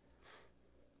sins.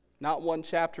 Not one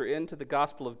chapter into the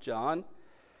Gospel of John,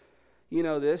 you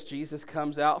know this, Jesus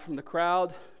comes out from the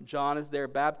crowd. John is there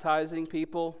baptizing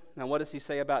people. Now what does he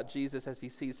say about Jesus as he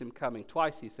sees him coming?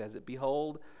 Twice he says it,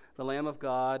 behold, the Lamb of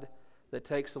God that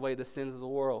takes away the sins of the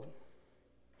world.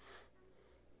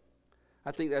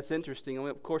 I think that's interesting. And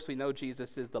of course we know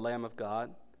Jesus is the Lamb of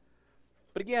God.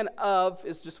 But again, of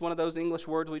is just one of those English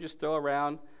words we just throw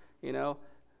around, you know.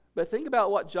 But think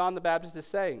about what John the Baptist is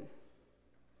saying.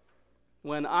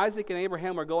 When Isaac and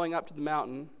Abraham were going up to the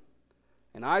mountain,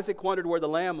 and Isaac wondered where the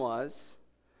lamb was,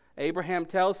 Abraham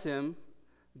tells him,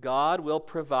 God will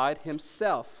provide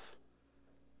himself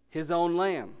his own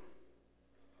lamb.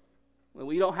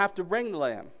 We don't have to bring the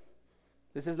lamb.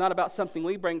 This is not about something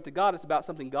we bring to God. It's about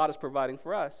something God is providing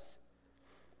for us.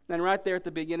 And right there at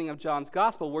the beginning of John's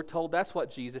gospel, we're told that's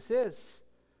what Jesus is.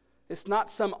 It's not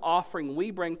some offering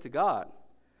we bring to God,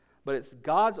 but it's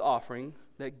God's offering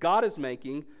that God is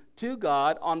making to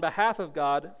God, on behalf of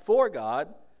God, for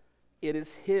God. It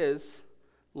is his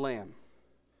lamb.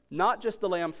 Not just the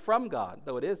lamb from God,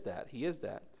 though it is that. He is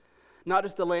that. Not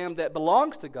just the lamb that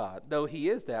belongs to God, though he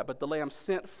is that, but the lamb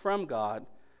sent from God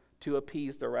to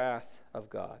appease the wrath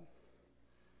of God.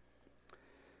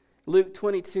 Luke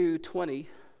 22:20,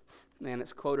 and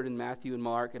it's quoted in Matthew and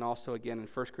Mark, and also again in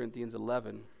 1 Corinthians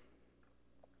 11.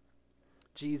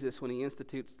 Jesus, when he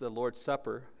institutes the Lord's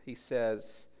Supper, he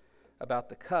says about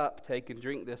the cup, take and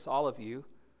drink this, all of you.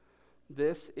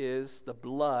 This is the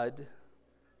blood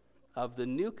of the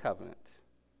new covenant,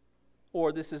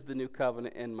 or this is the new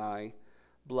covenant in my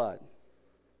blood.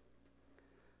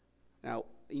 Now,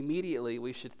 immediately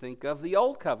we should think of the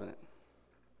old covenant.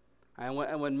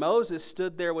 And when Moses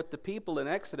stood there with the people in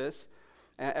Exodus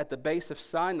at the base of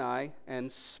Sinai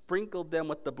and sprinkled them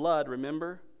with the blood,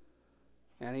 remember?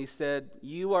 And he said,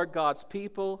 you are God's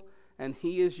people and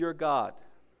he is your God.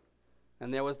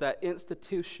 And there was that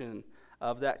institution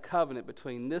of that covenant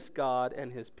between this God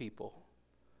and his people.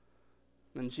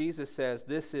 And Jesus says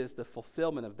this is the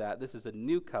fulfillment of that. This is a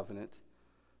new covenant.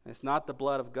 It's not the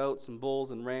blood of goats and bulls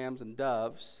and rams and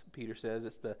doves, Peter says.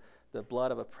 It's the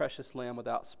blood of a precious lamb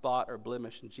without spot or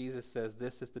blemish. And Jesus says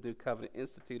this is the new covenant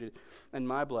instituted in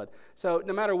my blood. So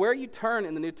no matter where you turn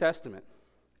in the New Testament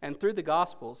and through the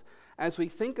Gospels, as we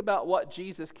think about what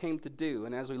Jesus came to do,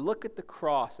 and as we look at the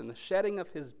cross and the shedding of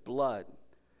his blood,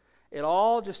 it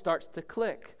all just starts to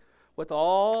click with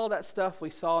all that stuff we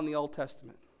saw in the Old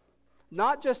Testament.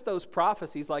 Not just those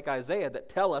prophecies like Isaiah that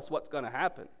tell us what's going to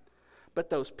happen, but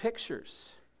those pictures,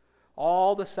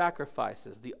 all the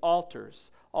sacrifices, the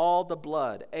altars, all the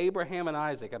blood, Abraham and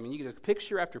Isaac. I mean, you get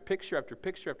picture after picture after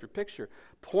picture after picture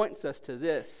points us to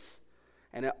this.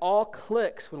 And it all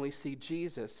clicks when we see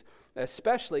Jesus,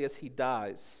 especially as he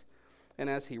dies and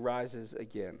as he rises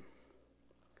again.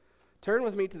 Turn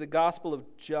with me to the Gospel of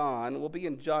John. We'll be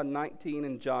in John 19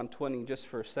 and John 20 just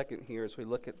for a second here as we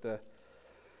look at the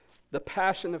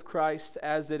passion of Christ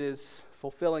as it is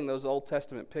fulfilling those Old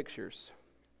Testament pictures.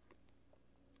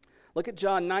 Look at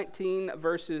John 19,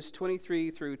 verses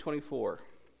 23 through 24.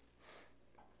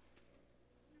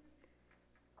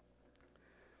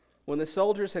 When the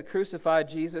soldiers had crucified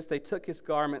Jesus, they took his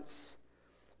garments,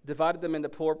 divided them into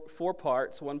four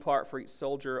parts, one part for each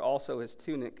soldier, also his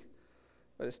tunic.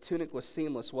 But his tunic was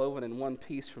seamless, woven in one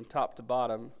piece from top to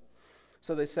bottom.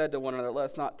 So they said to one another, let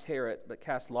us not tear it, but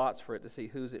cast lots for it to see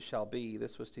whose it shall be.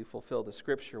 This was to fulfill the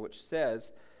scripture which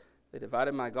says, they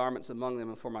divided my garments among them,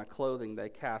 and for my clothing they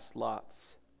cast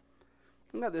lots.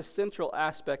 Isn't that this central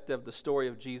aspect of the story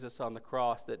of Jesus on the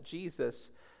cross, that Jesus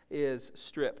is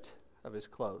stripped of his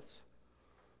clothes?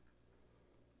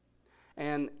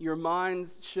 And your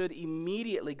minds should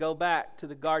immediately go back to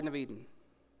the Garden of Eden.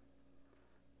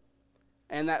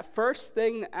 And that first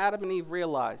thing that Adam and Eve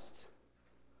realized,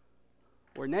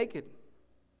 we're naked.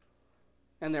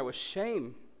 And there was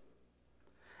shame.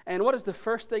 And what is the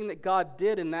first thing that God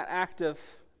did in that act of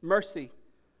mercy?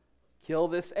 Kill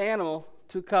this animal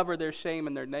to cover their shame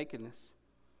and their nakedness.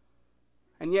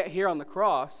 And yet here on the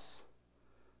cross,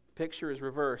 the picture is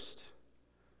reversed.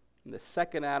 And the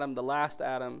second Adam, the last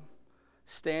Adam,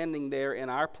 standing there in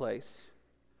our place,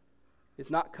 is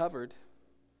not covered,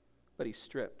 but he's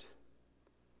stripped.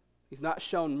 He's not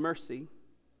shown mercy,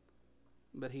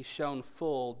 but he's shown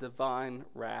full divine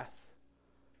wrath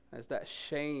as that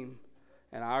shame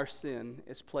and our sin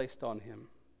is placed on him.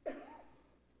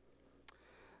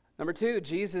 Number two,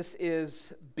 Jesus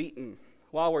is beaten.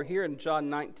 While we're here in John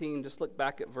 19, just look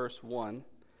back at verse 1.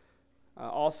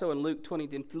 Also in Luke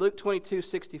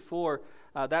 22:64,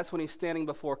 that's when he's standing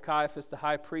before Caiaphas, the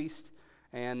high priest,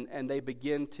 and they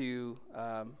begin to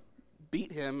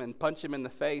beat him and punch him in the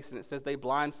face. And it says they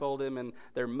blindfold him and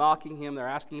they're mocking him. They're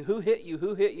asking, "Who hit you?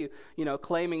 Who hit you?"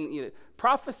 Claiming,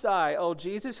 "Prophesy, oh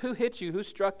Jesus, who hit you? Who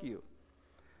struck you?"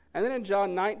 And then in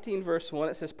John 19, verse 1,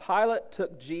 it says, Pilate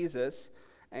took Jesus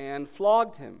and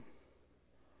flogged him.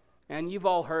 And you've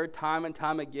all heard time and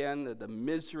time again the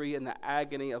misery and the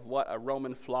agony of what a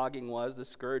Roman flogging was, the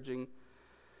scourging.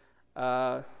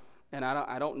 And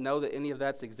I don't know that any of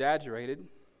that's exaggerated.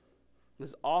 It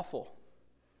was awful.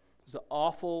 It was an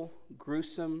awful,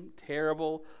 gruesome,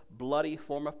 terrible, bloody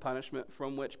form of punishment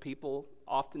from which people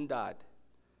often died.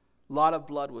 A lot of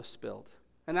blood was spilled.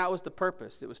 And that was the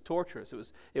purpose. It was torturous.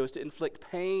 It was to inflict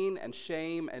pain and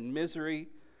shame and misery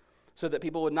so that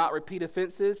people would not repeat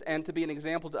offenses and to be an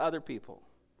example to other people.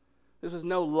 This was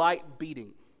no light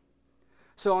beating.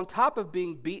 So on top of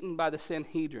being beaten by the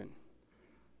Sanhedrin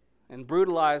and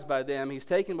brutalized by them, he's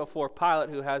taken before Pilate,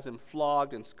 who has him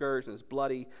flogged and scourged in this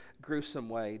bloody, gruesome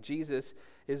way. Jesus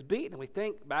is beaten. We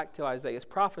think back to Isaiah's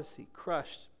prophecy: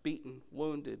 crushed, beaten,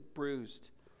 wounded, bruised,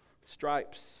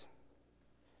 stripes.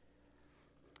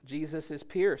 Jesus is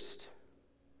pierced.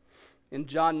 In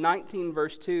John 19,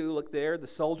 verse 2, look there, the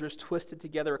soldiers twisted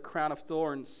together a crown of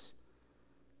thorns,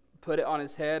 put it on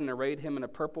his head, and arrayed him in a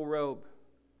purple robe.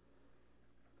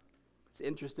 It's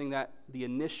interesting that the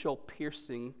initial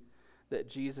piercing that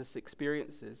Jesus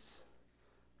experiences,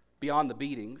 beyond the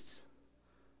beatings,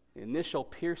 the initial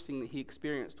piercing that he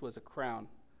experienced was a crown,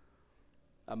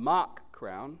 a mock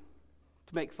crown,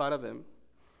 to make fun of him,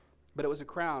 but it was a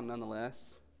crown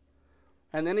nonetheless.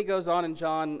 And then he goes on in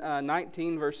John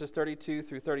 19, verses 32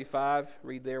 through 35.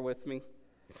 Read there with me.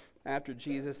 After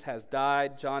Jesus has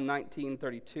died, John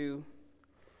 19:32.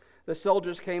 The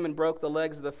soldiers came and broke the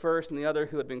legs of the first and the other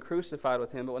who had been crucified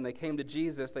with him. But when they came to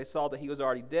Jesus, they saw that he was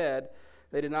already dead.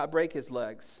 They did not break his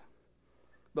legs.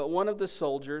 But one of the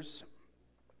soldiers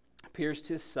pierced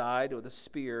his side with a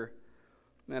spear,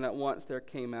 and at once there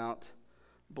came out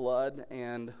blood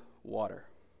and water.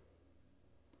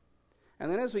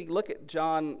 And then as we look at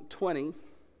John 20,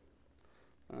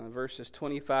 verses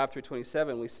 25 through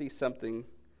 27, we see something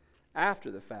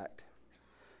after the fact.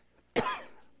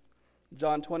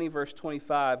 John 20, verse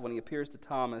 25, when he appears to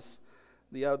Thomas,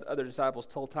 the other disciples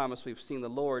told Thomas, "We've seen the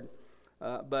Lord."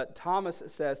 But Thomas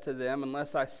says to them,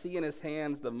 "Unless I see in his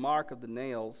hands the mark of the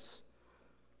nails,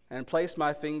 and place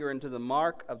my finger into the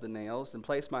mark of the nails, and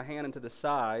place my hand into the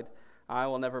side, I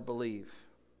will never believe."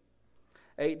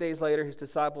 8 days later, his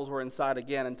disciples were inside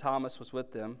again, and Thomas was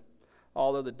with them.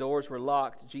 Although the doors were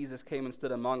locked, Jesus came and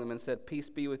stood among them and said, "Peace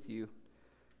be with you."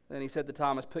 Then he said to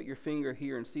Thomas, "Put your finger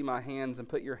here and see my hands, and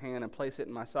put your hand and place it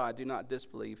in my side. Do not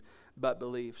disbelieve, but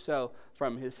believe." So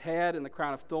from his head and the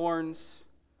crown of thorns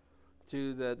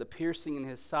to the piercing in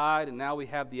his side, and now we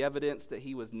have the evidence that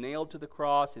he was nailed to the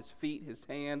cross, his feet, his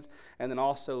hands, and then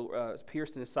also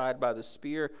pierced in his side by the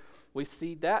spear. We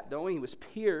see that, don't we? He was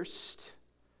pierced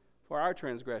for our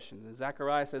transgressions. And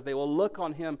Zechariah says, "They will look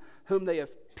on him whom they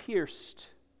have pierced."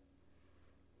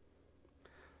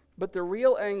 But the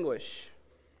real anguish,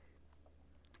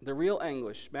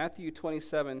 Matthew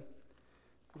 27,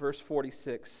 verse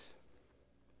 46.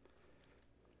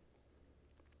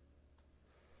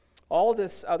 All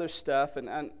this other stuff, and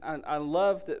I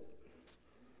love that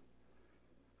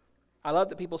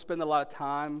people spend a lot of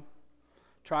time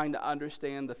trying to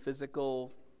understand the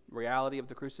physical reality of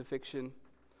the crucifixion.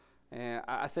 And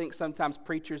I think sometimes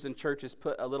preachers and churches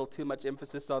put a little too much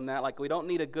emphasis on that. Like, we don't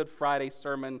need a Good Friday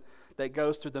sermon that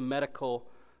goes through the medical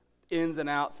ins and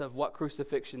outs of what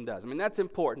crucifixion does. I mean, that's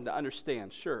important to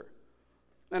understand, sure.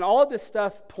 And all of this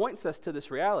stuff points us to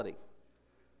this reality.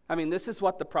 I mean, this is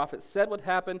what the prophet said would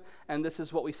happen, and this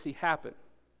is what we see happen.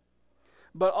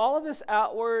 But all of this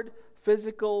outward,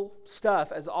 physical stuff,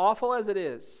 as awful as it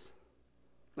is,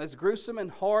 as gruesome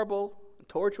and horrible and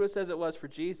tortuous as it was for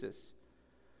Jesus,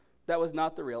 that was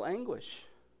not the real anguish.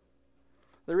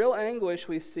 The real anguish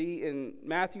we see in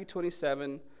Matthew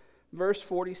 27, verse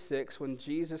 46, when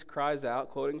Jesus cries out,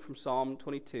 quoting from Psalm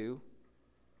 22,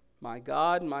 my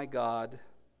God,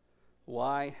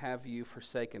 why have you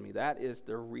forsaken me?" That is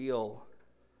the real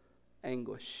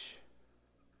anguish.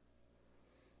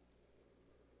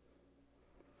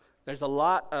 There's a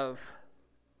lot of,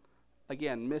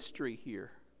 again, mystery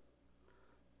here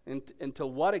into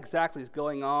what exactly is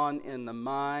going on in the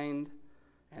mind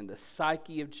and the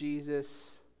psyche of Jesus.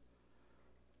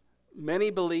 Many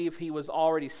believe he was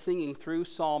already singing through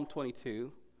Psalm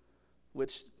 22,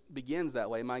 which begins that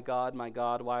way, my God,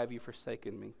 why have you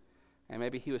forsaken me?" And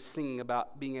maybe he was singing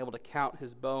about being able to count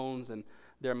his bones, and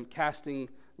they're casting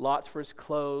lots for his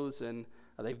clothes, and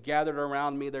they've gathered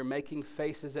around me, they're making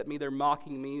faces at me, they're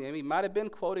mocking me. Maybe he might have been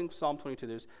quoting Psalm 22.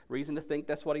 There's reason to think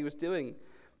that's what he was doing.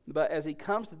 But as he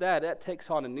comes to that takes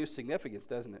on a new significance,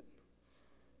 doesn't it?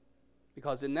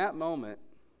 Because in that moment,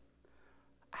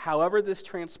 however this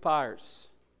transpires,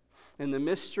 in the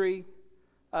mystery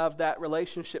of that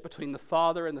relationship between the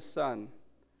Father and the Son,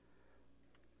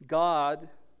 God,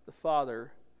 the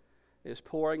Father, is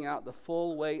pouring out the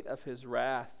full weight of his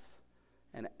wrath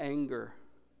and anger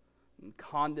and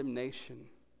condemnation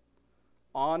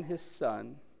on his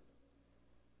Son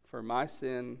for my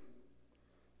sin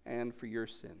and for your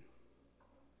sin.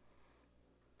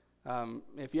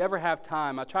 If you ever have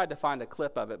time, I tried to find a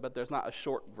clip of it, but there's not a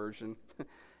short version.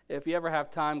 If you ever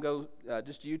have time, go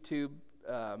just YouTube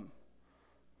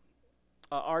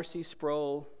R.C.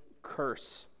 Sproul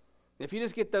curse. If you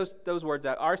just get those words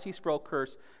out, R.C. Sproul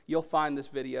curse, you'll find this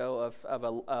video of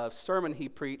a sermon he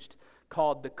preached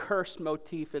called The Curse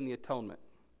Motif in the Atonement.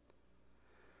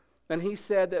 And he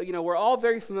said that, we're all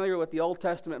very familiar with the Old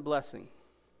Testament blessing.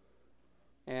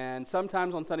 And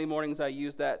sometimes on Sunday mornings I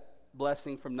use that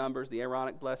blessing from Numbers, the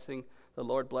Aaronic blessing. The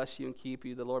Lord bless you and keep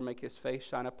you. The Lord make his face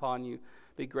shine upon you,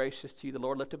 be gracious to you. The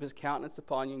Lord lift up his countenance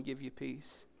upon you and give you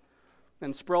peace.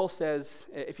 And Sproul says,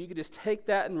 if you could just take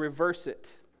that and reverse it,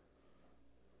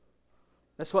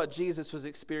 that's what Jesus was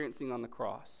experiencing on the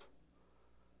cross.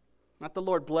 Not the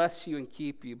Lord bless you and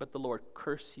keep you, but the Lord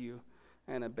curse you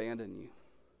and abandon you.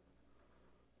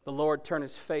 The Lord turn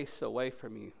his face away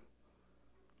from you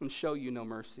and show you no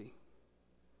mercy.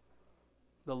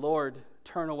 The Lord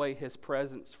turn away his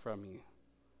presence from you.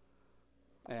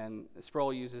 And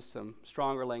Sproul uses some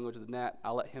stronger language than that.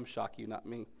 I'll let him shock you, not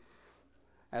me.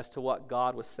 As to what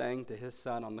God was saying to his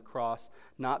Son on the cross,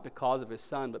 not because of his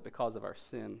Son, but because of our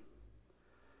sin.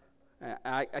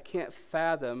 I can't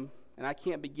fathom, and I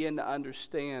can't begin to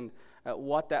understand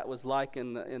what that was like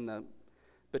in the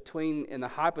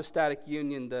hypostatic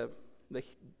union,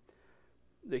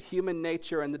 the human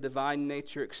nature and the divine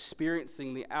nature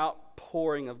experiencing the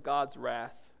outpouring of God's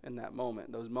wrath in that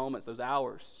moment, those moments, those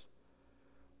hours.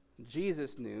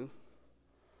 Jesus knew,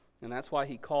 and that's why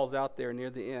he calls out there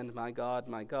near the end, my God,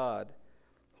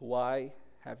 why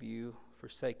have you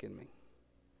forsaken me?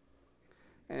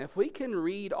 And if we can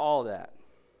read all that,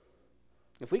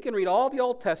 if we can read all the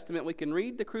Old Testament, we can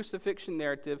read the crucifixion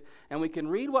narrative, and we can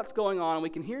read what's going on, and we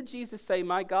can hear Jesus say,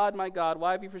 my God,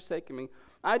 why have you forsaken me?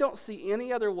 I don't see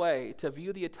any other way to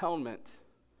view the atonement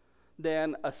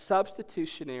than a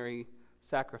substitutionary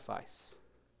sacrifice.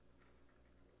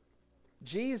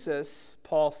 Jesus,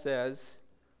 Paul says,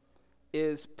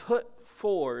 is put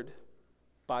forward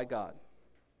by God.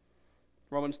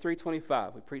 Romans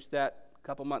 3:25, we preached that a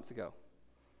couple months ago.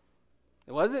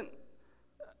 It wasn't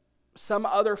some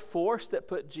other force that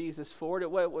put Jesus forward.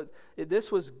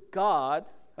 This was God.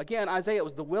 Again, Isaiah, it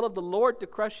was the will of the Lord to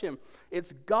crush him.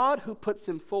 It's God who puts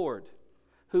him forward,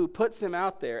 who puts him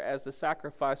out there as the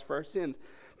sacrifice for our sins.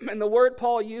 And the word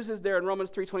Paul uses there in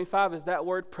Romans 3:25 is that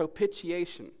word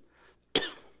propitiation.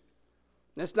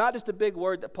 And it's not just a big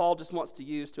word that Paul just wants to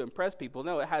use to impress people.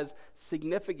 No, it has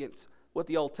significance with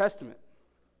the Old Testament.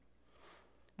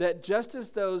 That just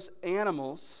as those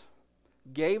animals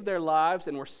gave their lives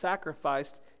and were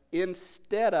sacrificed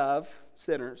instead of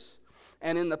sinners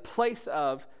and in the place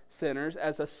of sinners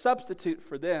as a substitute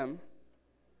for them,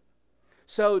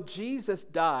 so Jesus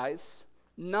dies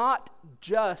not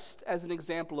just as an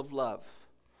example of love,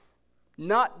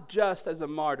 not just as a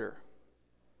martyr,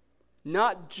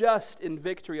 not just in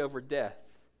victory over death,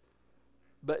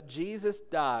 but Jesus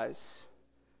dies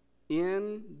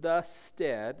in the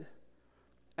stead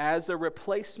as a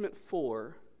replacement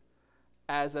for,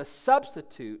 as a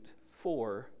substitute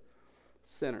for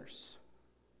sinners.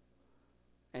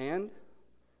 And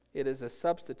it is a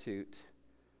substitute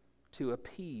to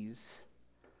appease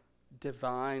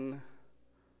divine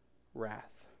wrath.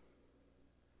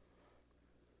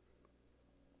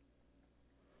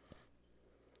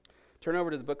 Turn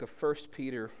over to the book of 1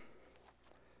 Peter.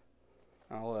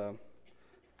 I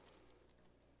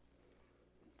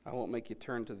won't make you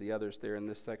turn to the others there in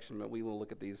this section, but we will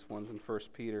look at these ones in 1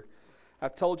 Peter.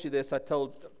 I've told you this. I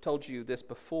told you this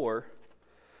before.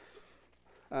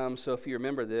 So if you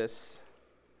remember this,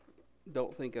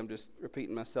 don't think I'm just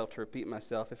repeating myself to repeat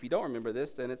myself. If you don't remember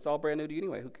this, then it's all brand new to you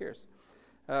anyway. Who cares?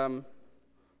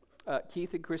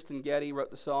 Keith and Kristen Getty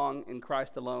wrote the song In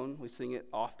Christ Alone. We sing it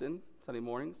often, Sunday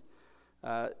mornings.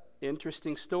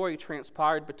 Interesting story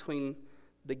transpired between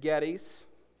the Gettys,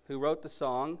 who wrote the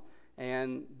song,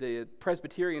 and the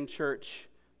Presbyterian Church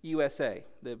USA,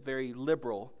 the very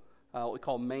liberal what we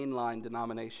call mainline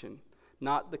denomination.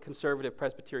 Not the conservative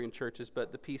Presbyterian churches,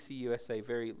 but the PCUSA,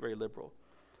 very, very liberal.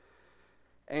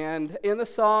 And in the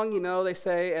song, they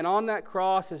say, and on that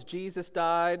cross as Jesus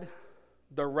died,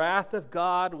 the wrath of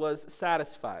God was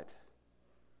satisfied.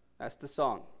 That's the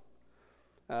song.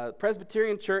 The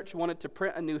Presbyterian church wanted to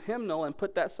print a new hymnal and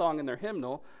put that song in their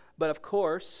hymnal, but of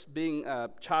course, being a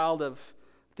child of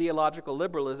theological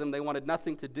liberalism, they wanted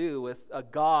nothing to do with a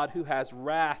God who has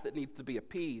wrath that needs to be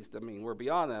appeased. I mean, we're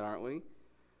beyond that, aren't we?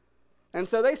 And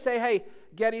so they say, hey,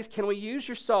 Geddes, can we use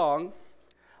your song?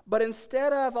 But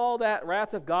instead of all that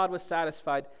wrath of God was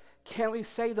satisfied, can we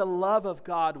say the love of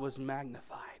God was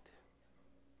magnified?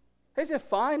 It's a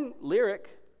fine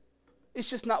lyric. It's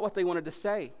just not what they wanted to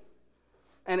say.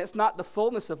 And it's not the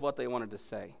fullness of what they wanted to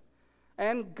say.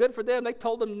 And good for them, they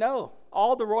told them no.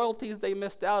 All the royalties they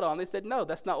missed out on, they said, no,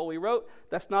 that's not what we wrote.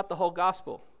 That's not the whole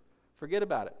gospel. Forget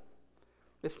about it.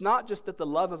 It's not just that the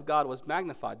love of God was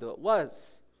magnified, though it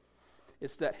was.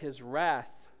 It's that his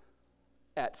wrath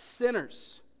at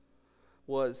sinners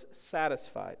was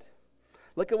satisfied.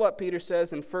 Look at what Peter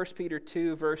says in 1 Peter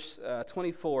 2, verse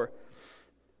 24.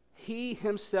 He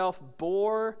himself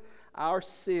bore our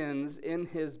sins in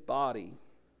his body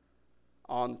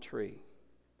on the tree,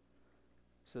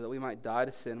 so that we might die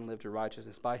to sin and live to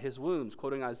righteousness. By his wounds,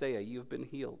 quoting Isaiah, you have been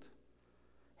healed.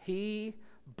 He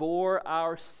bore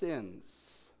our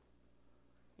sins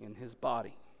in his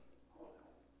body.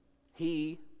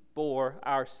 He bore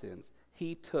our sins.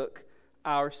 He took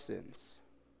our sins.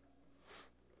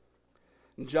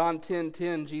 In John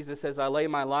 10:10, Jesus says, I lay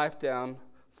my life down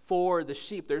for the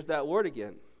sheep. There's that word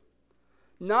again.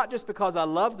 Not just because I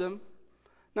love them,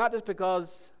 not just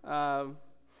because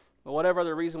whatever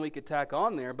other reason we could tack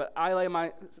on there, but I lay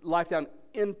my life down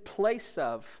in place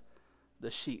of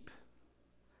the sheep,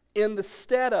 in the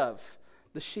stead of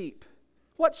the sheep.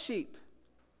 What sheep?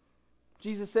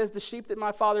 Jesus says, the sheep that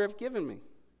my Father have given me.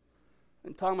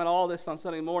 And talking about all this on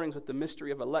Sunday mornings with the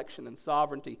mystery of election and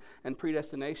sovereignty and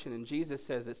predestination. And Jesus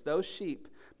says, it's those sheep,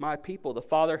 my people, the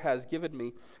Father has given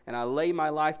me, and I lay my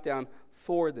life down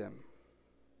for them.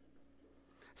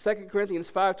 2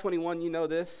 Corinthians 5:21, you know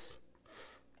this.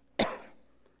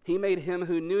 He made him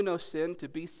who knew no sin to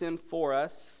be sin for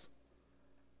us,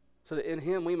 so that in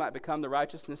him we might become the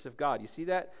righteousness of God. You see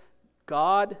that?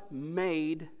 God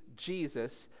made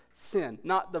Jesus sin.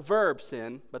 Not the verb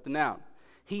sin, but the noun.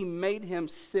 He made him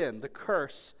sin, the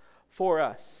curse, for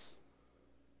us.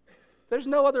 There's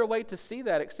no other way to see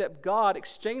that except God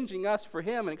exchanging us for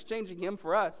him and exchanging him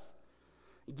for us,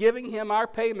 giving him our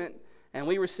payment, and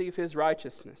we receive his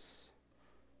righteousness.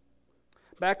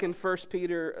 Back in 1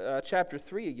 Peter chapter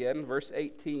 3 again, verse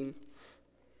 18,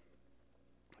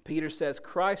 Peter says,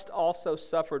 Christ also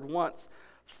suffered once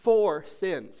for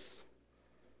sins,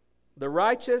 the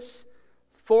righteous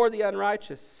for the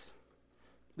unrighteous,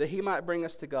 that he might bring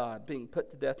us to God, being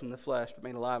put to death in the flesh, but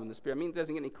made alive in the spirit. I mean, it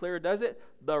doesn't get any clearer, does it?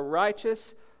 The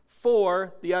righteous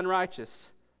for the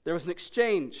unrighteous. There was an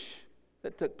exchange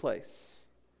that took place.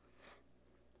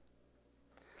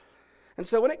 And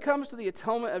so when it comes to the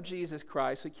atonement of Jesus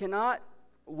Christ, we cannot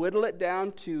whittle it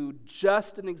down to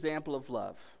just an example of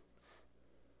love,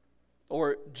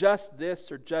 or just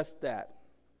this or just that.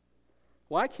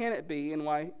 Why can't it be, and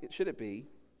why should it be,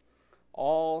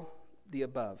 all the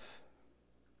above?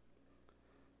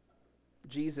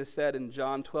 Jesus said in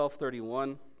John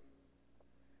 12:31,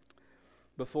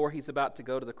 before he's about to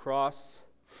go to the cross,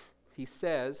 he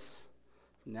says,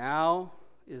 now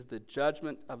is the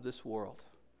judgment of this world,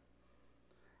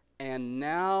 and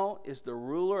now is the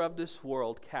ruler of this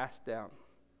world cast down.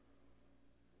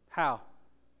 How?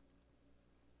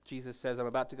 Jesus says, I'm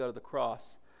about to go to the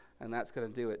cross, and that's going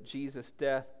to do it. Jesus'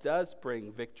 death does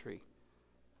bring victory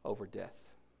over death.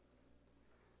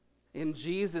 In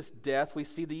Jesus' death, we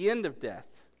see the end of death.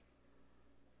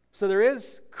 So there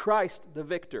is Christ the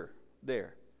victor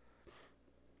there.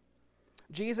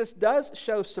 Jesus does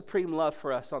show supreme love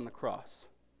for us on the cross.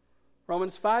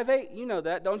 Romans 5:8, you know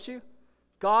that, don't you?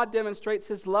 God demonstrates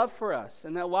his love for us,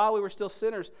 and that while we were still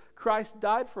sinners, Christ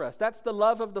died for us. That's the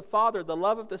love of the Father, the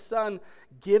love of the Son,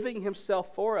 giving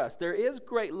himself for us. There is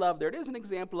great love there. It is an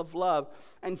example of love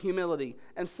and humility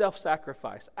and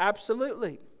self-sacrifice.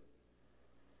 Absolutely.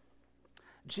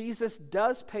 Jesus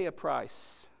does pay a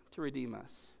price to redeem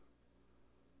us,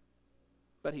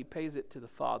 but he pays it to the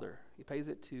Father. He pays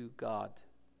it to God,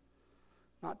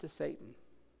 not to Satan.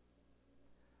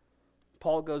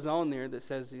 Paul goes on there that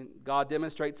says God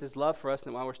demonstrates his love for us,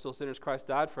 and while we're still sinners, Christ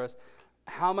died for us.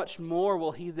 How much more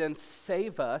will he then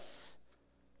save us?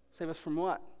 Save us from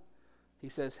what? He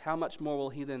says, how much more will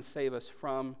he then save us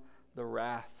from the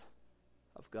wrath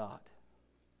of God?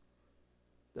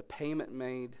 the payment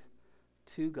made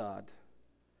to God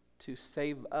to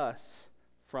save us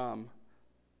from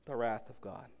the wrath of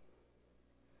God.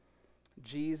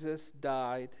 Jesus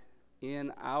died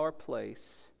in our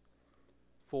place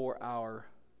for our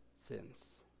sins.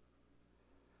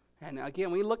 And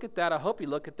again, we look at that, I hope you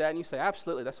look at that and you say,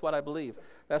 absolutely, that's what I believe.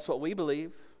 That's what we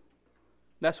believe.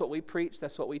 That's what we preach.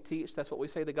 That's what we teach. That's what we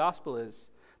say the gospel is.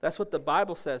 That's what the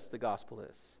Bible says the gospel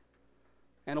is.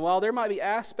 And while there might be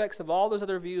aspects of all those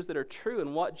other views that are true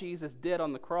in what Jesus did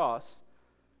on the cross,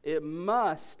 it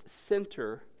must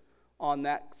center on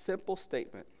that simple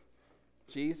statement.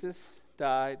 Jesus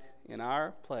died in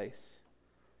our place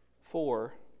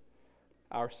for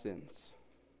our sins.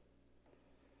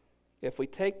 If we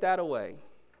take that away,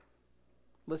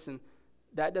 listen,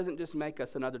 that doesn't just make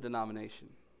us another denomination.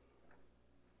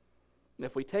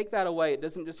 If we take that away, it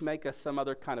doesn't just make us some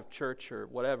other kind of church or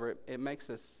whatever. It makes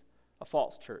us a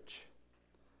false church.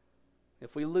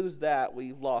 If we lose that,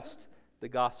 we've lost the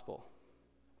gospel.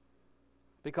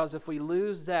 Because if we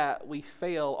lose that, we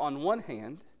fail on one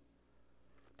hand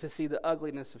to see the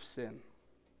ugliness of sin.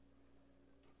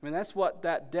 I mean, that's what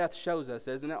that death shows us,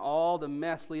 isn't it? All the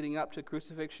mess leading up to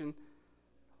crucifixion,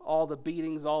 all the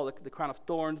beatings, all the crown of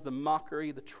thorns, the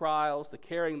mockery, the trials, the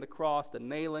carrying the cross, the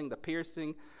nailing, the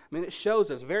piercing. I mean, it shows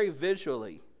us very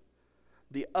visually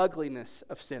the ugliness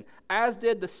of sin, as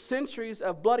did the centuries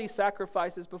of bloody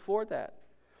sacrifices before that.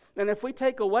 And if we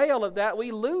take away all of that,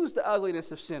 we lose the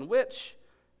ugliness of sin, which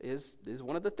is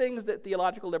one of the things that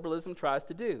theological liberalism tries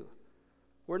to do.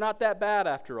 We're not that bad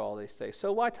after all, they say.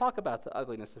 So why talk about the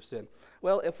ugliness of sin?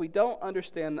 Well, if we don't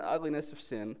understand the ugliness of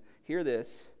sin, hear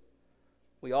this,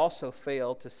 we also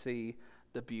fail to see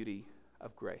the beauty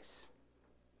of grace.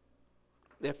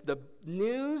 If the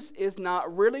news is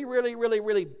not really, really, really,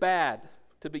 really bad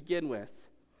to begin with,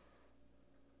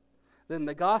 then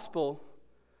the gospel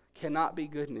cannot be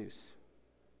good news.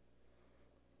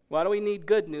 Why do we need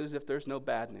good news if there's no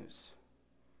bad news?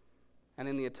 And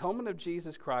in the atonement of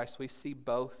Jesus Christ, we see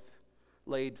both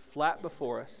laid flat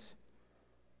before us.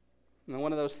 And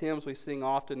one of those hymns we sing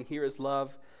often, Here is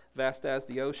Love, Vast as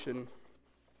the Ocean,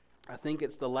 I think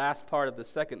it's the last part of the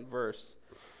second verse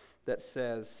that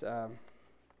says,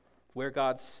 where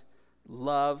God's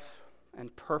love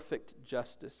and perfect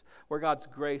justice, where God's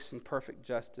grace and perfect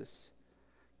justice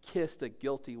kissed a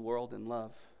guilty world in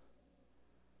love.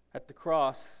 At the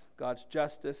cross, God's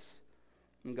justice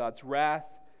and God's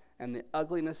wrath and the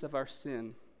ugliness of our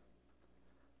sin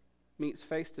meets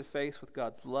face to face with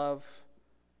God's love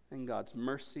and God's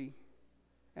mercy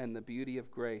and the beauty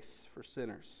of grace for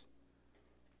sinners.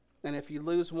 And if you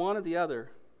lose one or the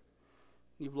other,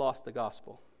 you've lost the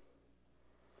gospel.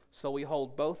 So we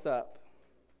hold both up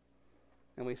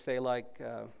and we say, like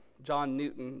John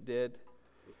Newton did,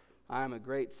 I am a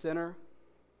great sinner,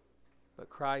 but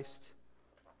Christ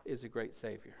is a great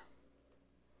Savior.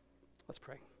 Let's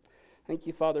pray. Thank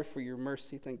you, Father, for your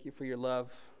mercy. Thank you for your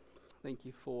love. Thank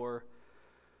you for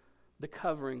the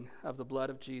covering of the blood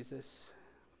of Jesus.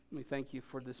 We thank you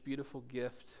for this beautiful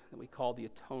gift that we call the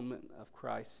atonement of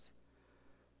Christ.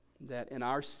 That in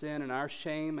our sin and our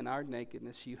shame and our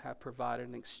nakedness, you have provided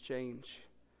an exchange.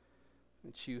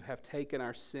 That you have taken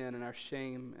our sin and our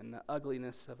shame and the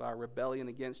ugliness of our rebellion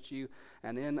against you,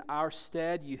 and in our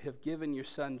stead you have given your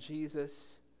Son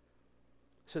Jesus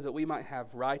so that we might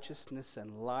have righteousness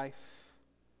and life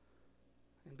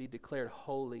and be declared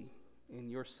holy in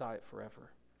your sight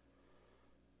forever.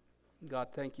 God,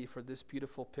 thank you for this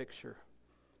beautiful picture.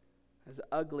 As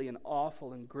ugly and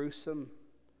awful and gruesome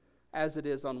as it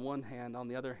is on one hand, on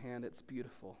the other hand, it's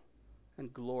beautiful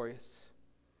and glorious.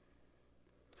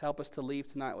 Help us to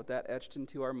leave tonight with that etched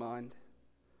into our mind.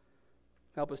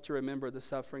 Help us to remember the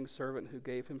suffering servant who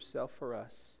gave himself for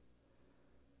us.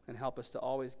 And help us to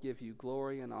always give you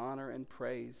glory and honor and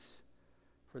praise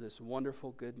for this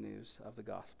wonderful good news of the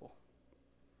gospel.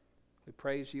 We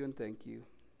praise you and thank you.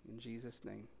 In Jesus'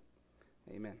 name,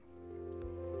 amen.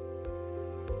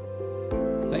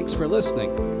 Thanks for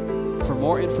listening. For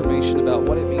more information about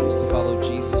what it means to follow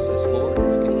Jesus as Lord,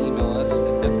 you can email us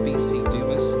at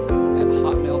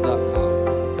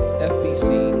fbcdumas@hotmail.com. It's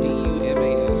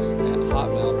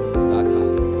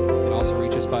fbcdumas@hotmail.com. You can also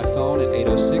reach us by phone at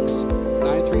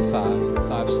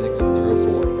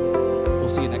 806-935-5604. We'll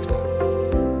see you next time.